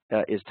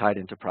is tied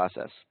into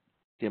process.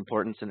 The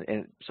importance,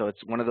 and so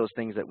it's one of those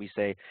things that we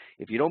say,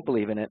 if you don't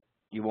believe in it,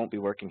 you won't be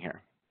working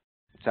here.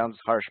 It sounds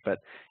harsh, but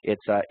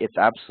it's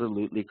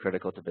absolutely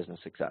critical to business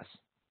success.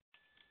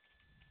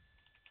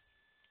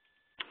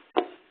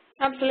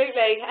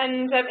 Absolutely,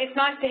 and it's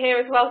nice to hear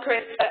as well,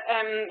 Chris, that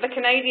the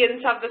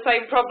Canadians have the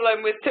same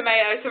problem with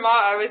tomato as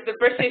the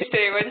British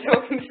do when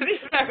talking to the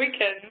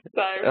Americans.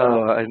 So.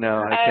 Oh, I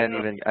know. I can't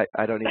even.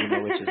 I don't even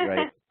know which is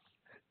right.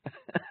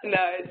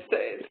 No,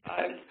 it's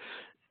fine.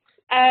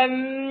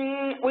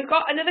 We've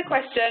got another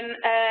question,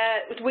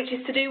 which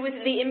is to do with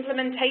the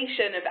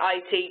implementation of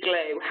IT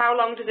Glue. How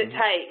long does it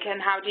take, and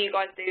how do you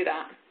guys do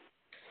that?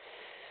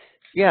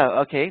 Yeah.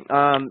 Okay.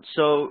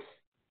 So.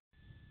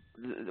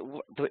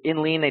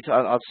 In Lean,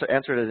 I'll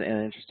answer it in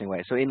an interesting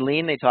way. So in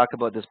Lean, they talk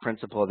about this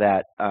principle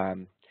that,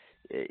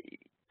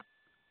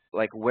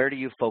 like, where do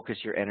you focus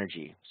your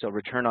energy? So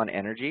return on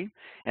energy.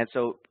 And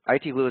so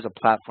IT Glue is a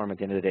platform at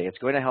the end of the day. It's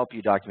going to help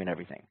you document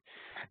everything.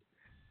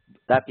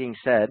 That being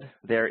said,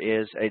 there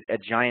is a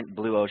giant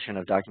blue ocean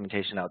of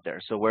documentation out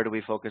there. So where do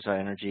we focus our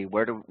energy?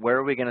 Where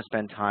are we going to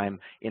spend time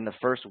in the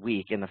first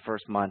week, in the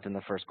first month, in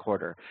the first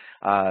quarter?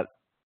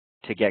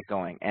 to get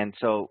going. And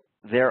so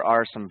there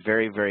are some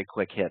very, very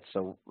quick hits.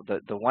 So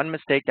the one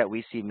mistake that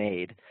we see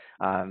made,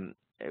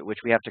 which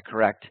we have to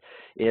correct,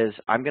 is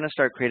I'm going to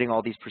start creating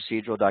all these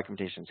procedural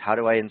documentations. How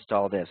do I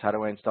install this? How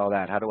do I install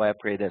that? How do I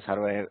upgrade this? How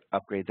do I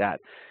upgrade that?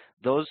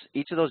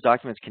 Each of those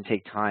documents can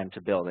take time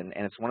to build, and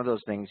it's one of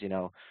those things, you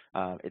know,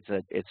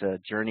 it's a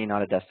journey,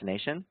 not a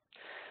destination.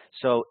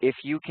 So if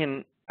you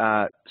can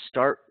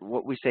start,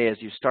 what we say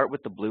is you start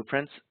with the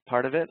blueprints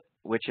part of it,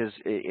 which is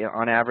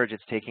on average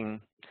it takes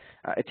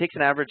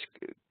an average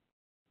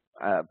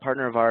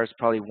partner of ours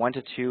probably 1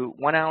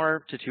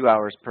 hour to 2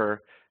 hours per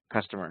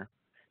customer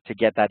to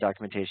get that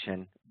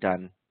documentation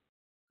done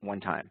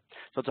one time.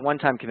 So it's a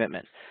one-time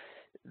commitment.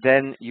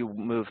 Then you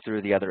move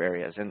through the other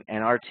areas. And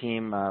our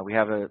team, we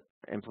have an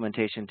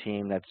implementation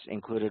team that's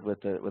included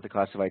with the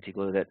cost of IT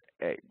Glue that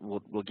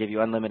will give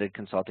you unlimited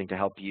consulting to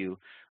help you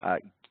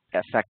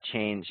affect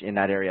change in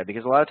that area.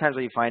 Because a lot of times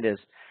what you find is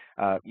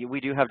we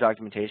do have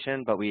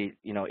documentation, but we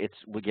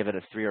give it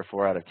a 3 or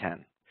 4 out of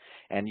 10.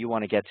 And you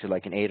want to get to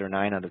like an 8 or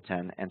 9 out of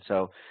 10. And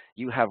so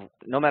you have,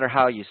 no matter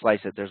how you slice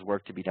it, there's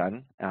work to be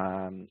done.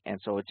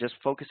 And so it's just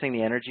focusing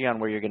the energy on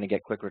where you're going to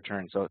get quick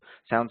returns. So it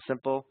sounds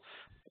simple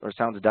or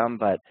sounds dumb,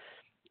 but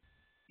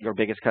your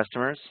biggest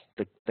customers,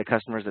 the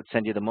customers that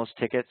send you the most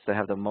tickets, that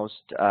have the most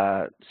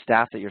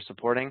staff that you're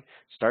supporting,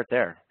 start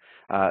there.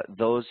 As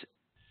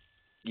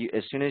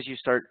soon as you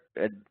start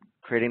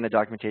creating the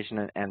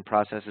documentation and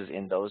processes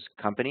in those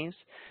companies,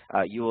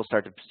 you will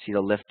start to see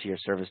the lift to your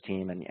service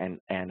team, and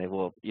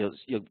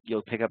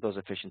you'll pick up those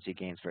efficiency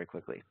gains very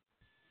quickly.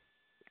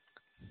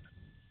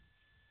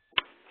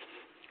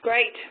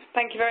 Great,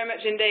 thank you very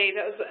much indeed.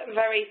 That was a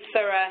very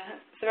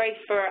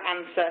thorough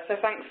answer, so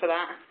thanks for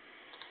that.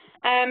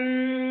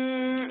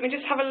 Let me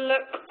just have a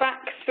look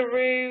back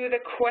through the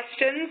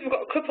questions. We've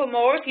got a couple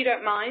more, if you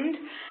don't mind.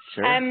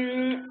 Sure.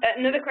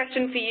 Another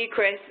question for you,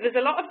 Chris. There's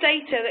a lot of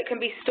data that can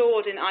be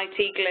stored in IT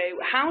Glue.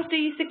 How do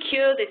you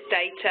secure this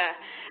data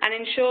and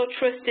ensure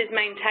trust is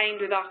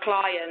maintained with our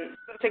clients?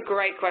 That's a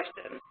great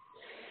question.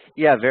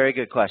 Yeah, very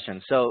good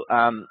question. So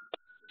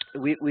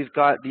we've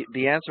got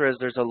the answer is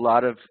there's a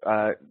lot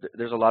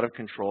of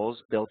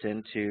controls built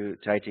into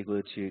IT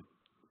Glue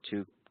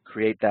to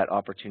create that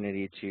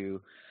opportunity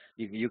to.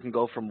 You can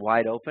go from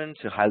wide open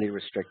to highly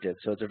restricted.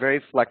 So it's a very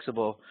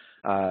flexible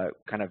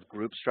kind of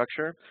group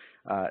structure.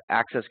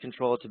 Access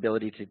control, its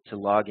ability to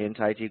log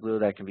into IT Glue,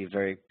 that can be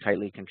very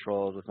tightly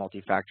controlled with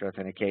multi-factor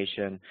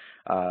authentication.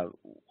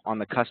 On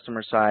the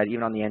customer side,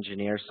 even on the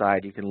engineer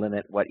side, you can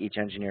limit what each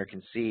engineer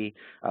can see,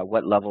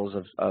 what levels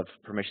of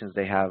permissions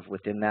they have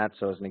within that.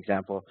 So as an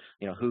example,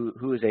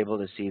 who is able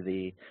to see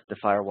the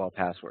firewall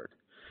password.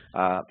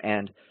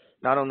 And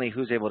not only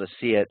who's able to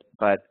see it,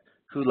 but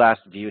who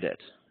last viewed it.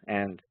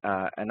 And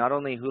not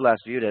only who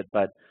last viewed it,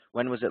 but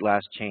when was it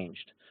last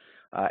changed.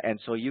 And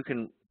so you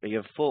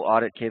have full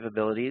audit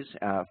capabilities,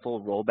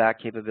 full rollback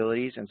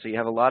capabilities, and so you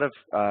have a lot of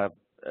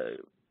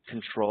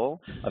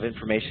control of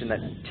information that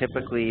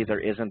typically there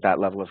isn't that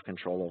level of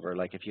control over.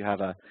 Like if you have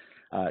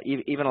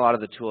even a lot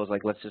of the tools,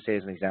 like let's just say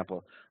as an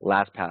example,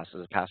 LastPass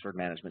is a password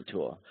management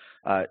tool,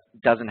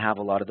 doesn't have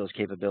a lot of those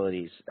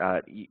capabilities.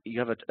 You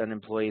have an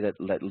employee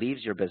that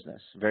leaves your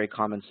business, very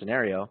common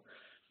scenario.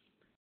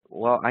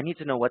 Well, I need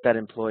to know what that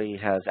employee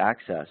has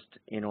accessed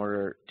in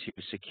order to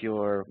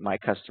secure my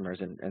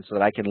customers, and so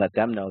that I can let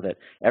them know that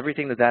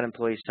everything that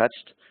employee's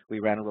touched, we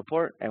ran a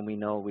report, and we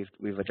know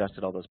we've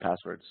adjusted all those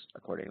passwords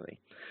accordingly.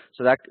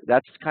 So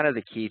that's kind of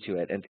the key to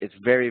it, and it's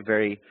very,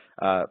 very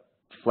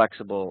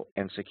flexible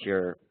and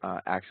secure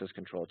access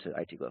control to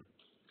IT Glue.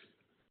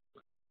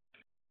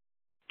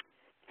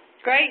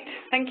 Great,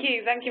 thank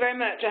you very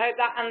much. I hope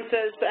that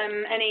answers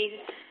any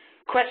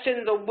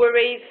questions or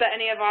worries that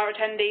any of our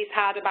attendees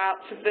had about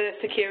the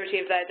security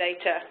of their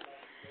data.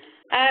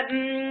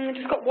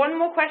 Just got one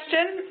more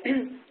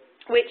question,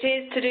 which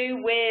is to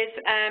do with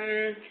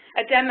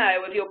a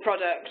demo of your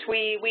product.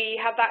 We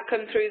have that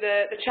come through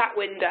the chat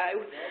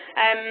window.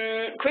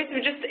 Chris,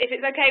 if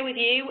it's okay with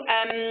you,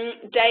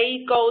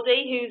 Dave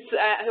Goldie,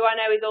 who I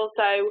know is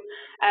also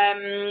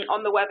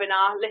on the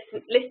webinar,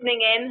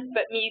 listening in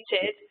but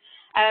muted,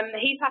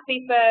 he's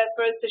happy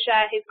for us to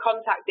share his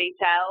contact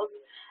details.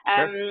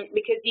 Sure.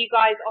 Because you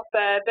guys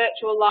offer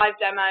virtual live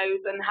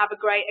demos and have a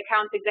great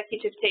account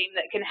executive team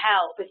that can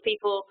help if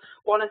people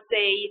want to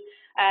see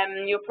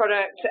your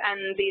product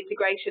and the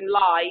integration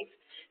live.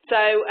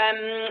 So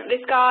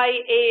this guy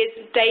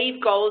is Dave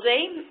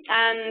Goldie,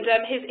 and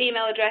his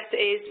email address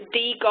is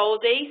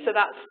dgoldie, so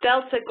that's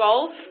Delta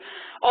Golf,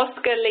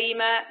 Oscar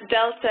Lima,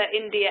 Delta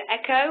India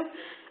Echo,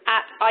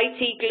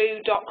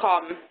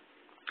 @itglue.com.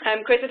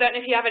 Chris, I don't know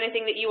if you have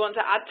anything that you want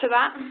to add to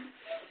that.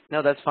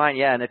 No, that's fine.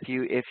 Yeah, and if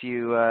you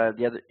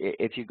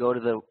go to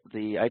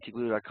the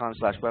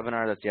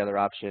itglue.com/webinar, that's the other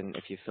option.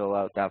 If you fill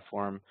out that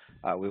form,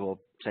 we will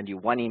send you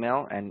one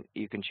email, and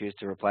you can choose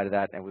to reply to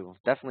that, and we will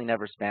definitely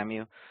never spam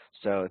you.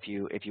 So if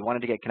you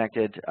wanted to get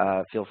connected,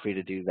 feel free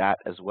to do that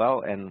as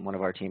well, and one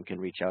of our team can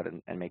reach out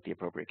and make the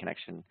appropriate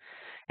connection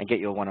and get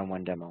you a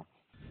one-on-one demo.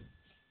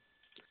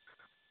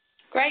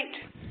 Great.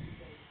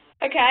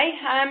 Okay,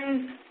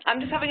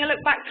 I'm just having a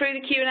look back through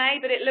the Q&A,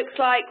 but it looks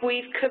like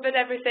we've covered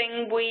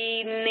everything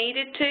we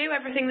needed to,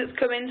 everything that's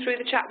come in through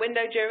the chat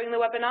window during the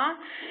webinar.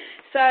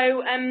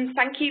 So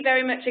thank you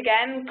very much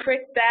again,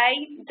 Chris Day,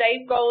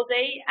 Dave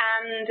Goldie,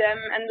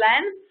 and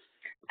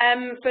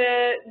Len,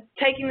 for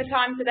taking the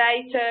time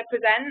today to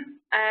present.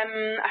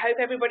 I hope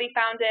everybody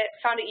found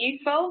it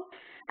useful.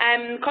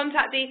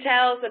 Contact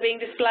details are being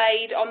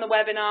displayed on the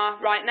webinar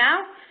right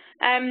now.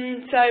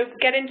 So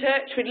get in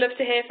touch, we'd love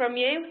to hear from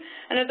you.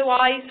 And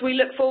otherwise, we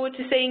look forward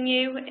to seeing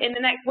you in the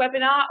next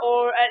webinar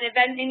or an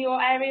event in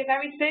your area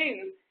very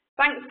soon.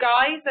 Thanks,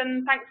 guys,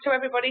 and thanks to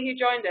everybody who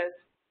joined us.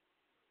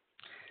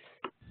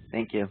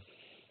 Thank you.